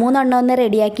 2-3 എണ്ണം ഒന്ന്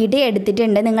റെഡിയാക്കിയിട്ട്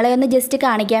എടുത്തിട്ടുണ്ട്. നിങ്ങളെ ഒന്ന് ജസ്റ്റ്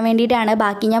കാണിക്കാൻ വേണ്ടിയിട്ടാണ്.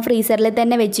 ബാക്കി ഞാൻ ഫ്രീസറിൽ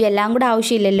തന്നെ വെച്ചു. എല്ലാം കൂടെ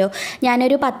ആവശ്യമില്ലല്ലോ.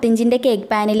 ഞാനൊരു 10 ഇഞ്ചിൻ്റെ കേക്ക്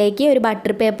പാനിലേക്ക് ഒരു ബട്ടർ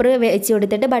പേപ്പർ വെച്ച്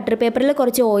കൊടുത്തിട്ട് ബട്ടർ പേപ്പറിൽ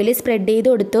കുറച്ച് ഓയിൽ സ്പ്രെഡ് ചെയ്ത്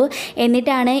കൊടുത്തു.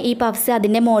 എന്നിട്ടാണ് ഈ പഫ്സ്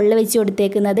അതിൻ്റെ മുകളിൽ വെച്ച്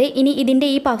കൊടുത്തേക്കുന്നത്. ഇനി ഇതിൻ്റെ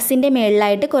ഈ പഫ്സിൻ്റെ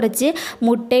മുകളിലായിട്ട് കുറച്ച്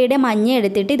മുട്ടയുടെ മഞ്ഞ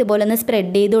എടുത്തിട്ട് ഇതുപോലെ ഒന്ന്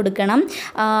സ്പ്രെഡ് ചെയ്ത് കൊടുക്കണം.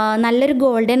 നല്ലൊരു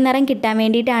ഗോൾഡൻ നിറം കിട്ടാൻ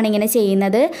വേണ്ടിയിട്ടാണ് ഇങ്ങനെ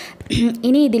ചെയ്യുന്നത്.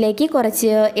 ഇനി ഇതിലേക്ക്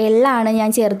കുറച്ച് എള്ളാണ്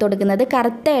ഞാൻ ചേർത്ത് കൊടുക്കുന്നത്.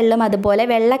 കറുത്ത എള്ളും അതുപോലെ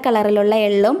വെള്ള കളറിലുള്ള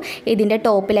എള്ളും ഇതിൻ്റെ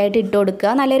ടോപ്പിലായിട്ട് ഇട്ട്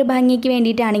കൊടുക്കുക. നല്ലൊരു ഭംഗിക്ക്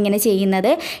വേണ്ടിയിട്ടാണ് ഇങ്ങനെ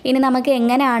ചെയ്യുന്നത്. ഇനി നമുക്ക്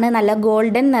എങ്ങനെയാണ് നല്ല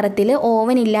ഗോൾഡൻ നിറത്തിൽ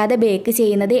ഓവൻ ഇല്ലാതെ ബേക്ക്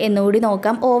ചെയ്യുന്നത് എന്നുകൂടി നോക്കാം.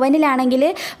 നോക്കാം. ഓവനിലാണെങ്കിൽ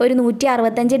ഒരു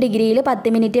 165 ഡിഗ്രിയിൽ 10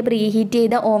 മിനിറ്റ് പ്രീ ഹീറ്റ്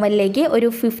ചെയ്ത ഓവനിലേക്ക് ഒരു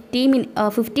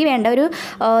 50 വേണ്ട, ഒരു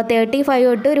 35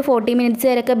 തൊട്ട് ഒരു 40 മിനിറ്റ്സ്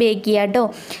വരെയൊക്കെ ബേക്ക് ചെയ്യുക കേട്ടോ.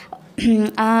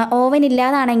 ഓവൻ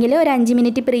ഇല്ലാതാണെങ്കിൽ ഒരു 5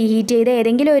 മിനിറ്റ് പ്രീ ഹീറ്റ് ചെയ്ത്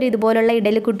ഏതെങ്കിലും ഒരു ഇതുപോലുള്ള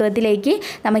ഇഡലി കുട്ടകത്തിലേക്ക്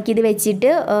നമുക്കിത്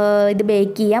വെച്ചിട്ട് ഇത്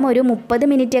ബേക്ക് ചെയ്യാം. ഒരു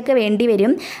 30 മിനിറ്റൊക്കെ വേണ്ടി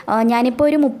വരും. ഞാനിപ്പോൾ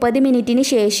ഒരു 30 മിനിറ്റിന്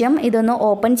ശേഷം ഇതൊന്ന്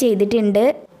ഓപ്പൺ ചെയ്തിട്ടുണ്ട്.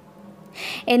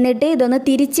 എന്നിട്ട് ഇതൊന്ന്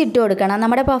തിരിച്ചിട്ട് കൊടുക്കണം.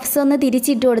 നമ്മുടെ പഫ്സ് ഒന്ന്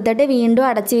തിരിച്ചിട്ട് കൊടുത്തിട്ട് വീണ്ടും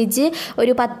അടച്ചു വെച്ച്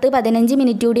ഒരു 10-15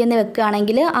 മിനിറ്റ് കൂടി ഒന്ന്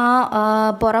വെക്കുകയാണെങ്കിൽ ആ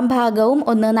പുറം ഭാഗവും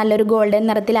ഒന്ന് നല്ലൊരു ഗോൾഡൻ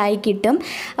നിറത്തിലായി കിട്ടും.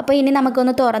 അപ്പോൾ ഇനി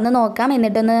നമുക്കൊന്ന് തുറന്ന് നോക്കാം.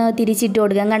 എന്നിട്ടൊന്ന് തിരിച്ചിട്ട്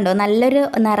കൊടുക്കാം. കണ്ടോ, നല്ലൊരു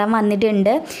നിറം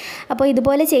വന്നിട്ടുണ്ട്. അപ്പോൾ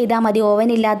ഇതുപോലെ ചെയ്താൽ മതി. ഓവൻ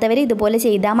ഇല്ലാത്തവർ ഇതുപോലെ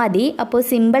ചെയ്താൽ മതി. അപ്പോൾ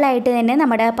സിമ്പിളായിട്ട് തന്നെ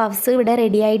നമ്മുടെ പഫ്സ് ഇവിടെ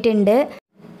റെഡി ആയിട്ടുണ്ട്.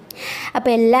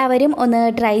 അപ്പോൾ എല്ലാവരും ഒന്ന്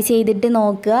ട്രൈ ചെയ്തിട്ട്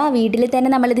നോക്കുക. വീട്ടിൽ തന്നെ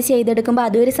നമ്മളിത് ചെയ്തെടുക്കുമ്പോൾ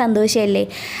അതൊരു സന്തോഷമല്ലേ.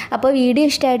 അപ്പോൾ വീഡിയോ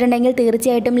ഇഷ്ടമായിട്ടുണ്ടെങ്കിൽ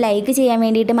തീർച്ചയായിട്ടും ലൈക്ക് ചെയ്യാൻ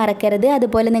വേണ്ടിയിട്ട് മറക്കരുത്.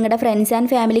 അതുപോലെ നിങ്ങളുടെ ഫ്രണ്ട്സ്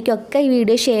ആൻഡ് ഫാമിലിക്കൊക്കെ ഈ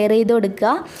വീഡിയോ ഷെയർ ചെയ്ത്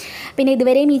കൊടുക്കുക. പിന്നെ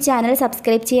ഇതുവരെയും ഈ ചാനൽ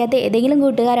സബ്സ്ക്രൈബ് ചെയ്യാത്ത ഏതെങ്കിലും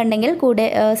കൂട്ടുകാരുണ്ടെങ്കിൽ കൂടെ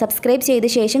സബ്സ്ക്രൈബ്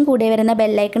ചെയ്ത ശേഷം കൂടെ വരുന്ന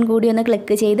ബെല്ലൈക്കൺ കൂടി ഒന്ന്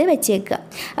ക്ലിക്ക് ചെയ്ത് വെച്ചേക്കുക.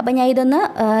 അപ്പോൾ ഞാൻ ഇതൊന്ന്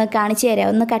കാണിച്ചു തരാം,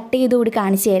 ഒന്ന് കട്ട് ചെയ്ത് കൂടി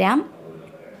കാണിച്ചു തരാം.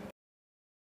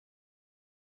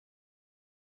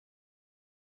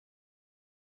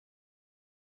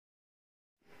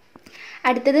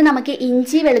 അടുത്തത് നമുക്ക്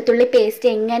ഇഞ്ചി വെളുത്തുള്ളി പേസ്റ്റ്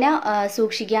എങ്ങനെ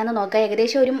സൂക്ഷിക്കാമെന്ന് നോക്കാം.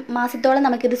 ഏകദേശം ഒരു മാസത്തോളം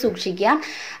നമുക്കിത് സൂക്ഷിക്കാം.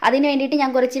 അതിന് വേണ്ടിയിട്ട്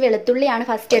ഞാൻ കുറച്ച് വെളുത്തുള്ളിയാണ്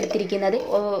ഫസ്റ്റ് എടുത്തിരിക്കുന്നത്.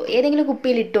 ഏതെങ്കിലും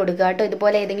കുപ്പിയിൽ ഇട്ട് കൊടുക്കുക കേട്ടോ.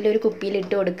 ഇതുപോലെ ഏതെങ്കിലും ഒരു കുപ്പിയിൽ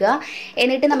ഇട്ട് കൊടുക്കുക.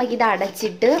 എന്നിട്ട് നമുക്കിത്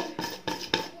അടച്ചിട്ട്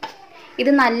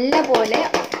ഇത് നല്ല പോലെ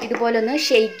ഇതുപോലെ ഒന്ന്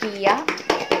ഷെയ്ക്ക് ചെയ്യുക.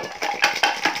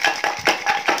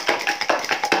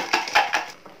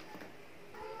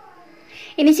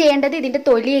 ഇനി ചെയ്യേണ്ടത് ഇതിൻ്റെ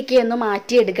തൊലിയൊക്കെ ഒന്ന്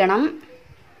മാറ്റിയെടുക്കണം.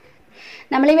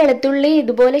 നമ്മൾ ഈ വെളുത്തുള്ളി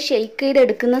ഇതുപോലെ ഷെയ്ക്ക്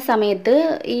ചെയ്തെടുക്കുന്ന സമയത്ത്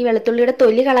ഈ വെളുത്തുള്ളിയുടെ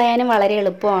തൊലി കളയാനും വളരെ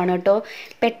എളുപ്പമാണ് കേട്ടോ.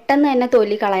 പെട്ടെന്ന് തന്നെ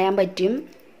തൊലി കളയാൻ പറ്റും.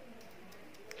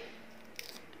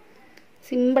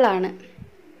 സിമ്പിളാണ്.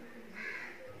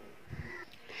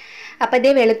 അപ്പോൾ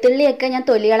ഇതേ വെളുത്തുള്ളിയൊക്കെ ഞാൻ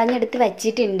തൊലി കളഞ്ഞെടുത്ത്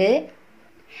വച്ചിട്ടുണ്ട്.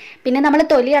 പിന്നെ നമ്മൾ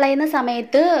തൊലി കളയുന്ന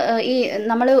സമയത്ത്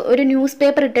നമ്മൾ ഒരു ന്യൂസ്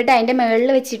പേപ്പർ ഇട്ടിട്ട് അതിൻ്റെ മുകളിൽ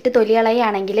വെച്ചിട്ട് തൊലി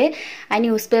കളയുകയാണെങ്കിൽ ആ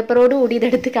ന്യൂസ് പേപ്പറോട് കൂടി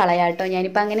ഇതെടുത്ത് കളയാം കേട്ടോ.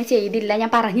 ഞാനിപ്പോൾ അങ്ങനെ ചെയ്തില്ല,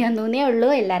 ഞാൻ പറഞ്ഞു തന്നേ ഉള്ളൂ,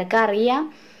 എല്ലാവർക്കും അറിയാം.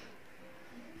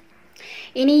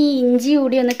 ഇനി ഈ ഇഞ്ചി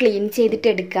കൂടി ഒന്ന് ക്ലീൻ ചെയ്തിട്ട്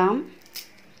എടുക്കാം.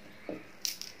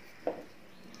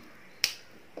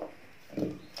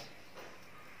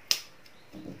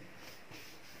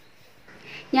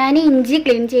 ഞാൻ ഇഞ്ചി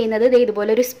ക്ലീൻ ചെയ്യുന്നത്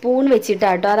ഇതുപോലെ ഒരു സ്പൂൺ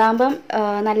വെച്ചിട്ടാണ് കേട്ടോ. അതാകുമ്പം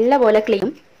നല്ല പോലെ ക്ലീൻ.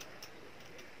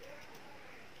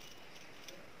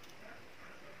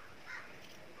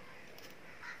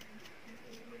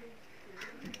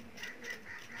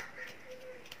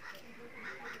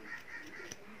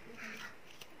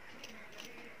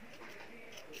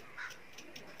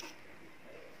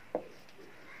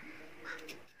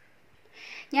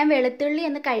 ഞാൻ വെളുത്തുള്ളി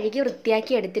ഒന്ന് കഴുകി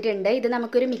വൃത്തിയാക്കി എടുത്തിട്ടുണ്ട്. ഇത്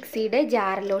നമുക്കൊരു മിക്സിയുടെ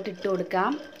ജാറിലോട്ട് ഇട്ട്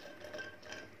കൊടുക്കാം.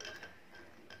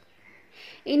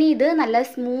 ഇനി ഇത് നല്ല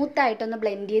സ്മൂത്തായിട്ടൊന്ന്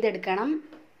ബ്ലെൻഡ് ചെയ്തെടുക്കണം.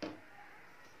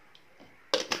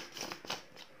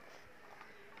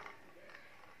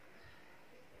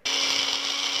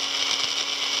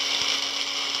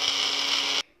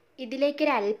 ഇതിലേക്ക്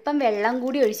അല്പം വെള്ളം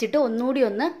കൂടി ഒഴിച്ചിട്ട് ഒന്നുകൂടി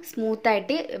ഒന്ന്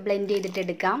സ്മൂത്തായിട്ട് ബ്ലെൻഡ്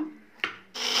ചെയ്തിട്ടെടുക്കാം.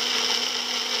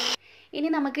 ഇനി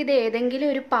നമുക്കിത് ഏതെങ്കിലും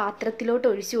ഒരു പാത്രത്തിലോട്ട്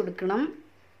ഒഴിച്ചു കൊടുക്കണം.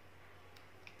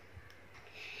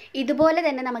 ഇതുപോലെ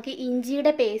തന്നെ നമുക്ക്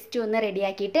ഇഞ്ചിയുടെ പേസ്റ്റ് ഒന്ന്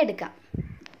റെഡിയാക്കിയിട്ട് എടുക്കാം.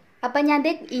 അപ്പം ഞാൻ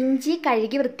ഇഞ്ചി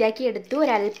കഴുകി വൃത്തിയാക്കി എടുത്തു.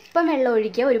 ഒരല്പം വെള്ളം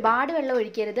ഒഴിക്കുക, ഒരുപാട് വെള്ളം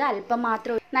ഒഴിക്കരുത്, അല്പം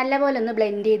മാത്രം. നല്ലപോലെ ഒന്ന്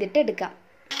ബ്ലെൻഡ് ചെയ്തിട്ട് എടുക്കാം.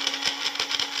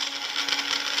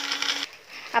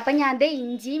 അപ്പം ഞാൻ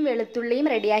ഇഞ്ചിയും വെളുത്തുള്ളിയും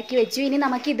റെഡിയാക്കി വെച്ചു. ഇനി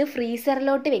നമുക്കിത്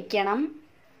ഫ്രീസറിലോട്ട് വെക്കണം.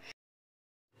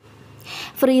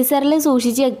 ഫ്രീസറിൽ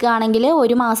സൂക്ഷിച്ച് വെക്കുകയാണെങ്കിൽ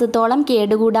ഒരു മാസത്തോളം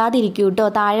കേടുകൂടാതിരിക്കും കേട്ടോ.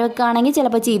 താഴെ വെക്കുകയാണെങ്കിൽ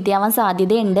ചിലപ്പോൾ ചീത്തയാവാൻ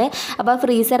സാധ്യതയുണ്ട്. അപ്പോൾ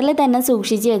ഫ്രീസറിൽ തന്നെ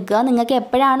സൂക്ഷിച്ച് വെക്കുക. നിങ്ങൾക്ക്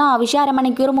എപ്പോഴാണോ ആവശ്യം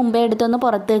അരമണിക്കൂർ മുമ്പേ എടുത്തൊന്ന്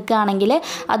പുറത്ത് വെക്കുകയാണെങ്കിൽ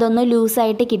അതൊന്ന്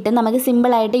ലൂസായിട്ട് കിട്ടും. നമുക്ക്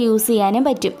സിമ്പിളായിട്ട് യൂസ് ചെയ്യാനും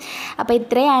പറ്റും. അപ്പോൾ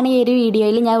ഇത്രയാണ് ഈ ഒരു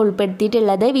വീഡിയോയിൽ ഞാൻ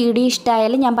ഉൾപ്പെടുത്തിയിട്ടുള്ളത്. വീഡിയോ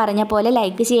ഇഷ്ടമായാലും ഞാൻ പറഞ്ഞ പോലെ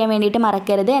ലൈക്ക് ചെയ്യാൻ വേണ്ടിയിട്ട്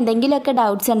മറക്കരുത്. എന്തെങ്കിലുമൊക്കെ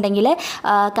ഡൗട്ട്സ് ഉണ്ടെങ്കിൽ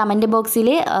കമൻറ്റ്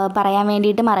ബോക്സിൽ പറയാൻ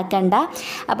വേണ്ടിയിട്ട് മറക്കണ്ട.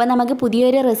 അപ്പോൾ നമുക്ക്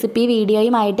പുതിയൊരു റെസിപ്പി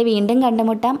വീഡിയോയുമായിട്ട് വീണ്ടും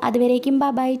കണ്ടുമുട്ടാം. അതുവരേക്കും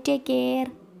ബൈ, ടേക്ക്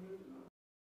കെയർ.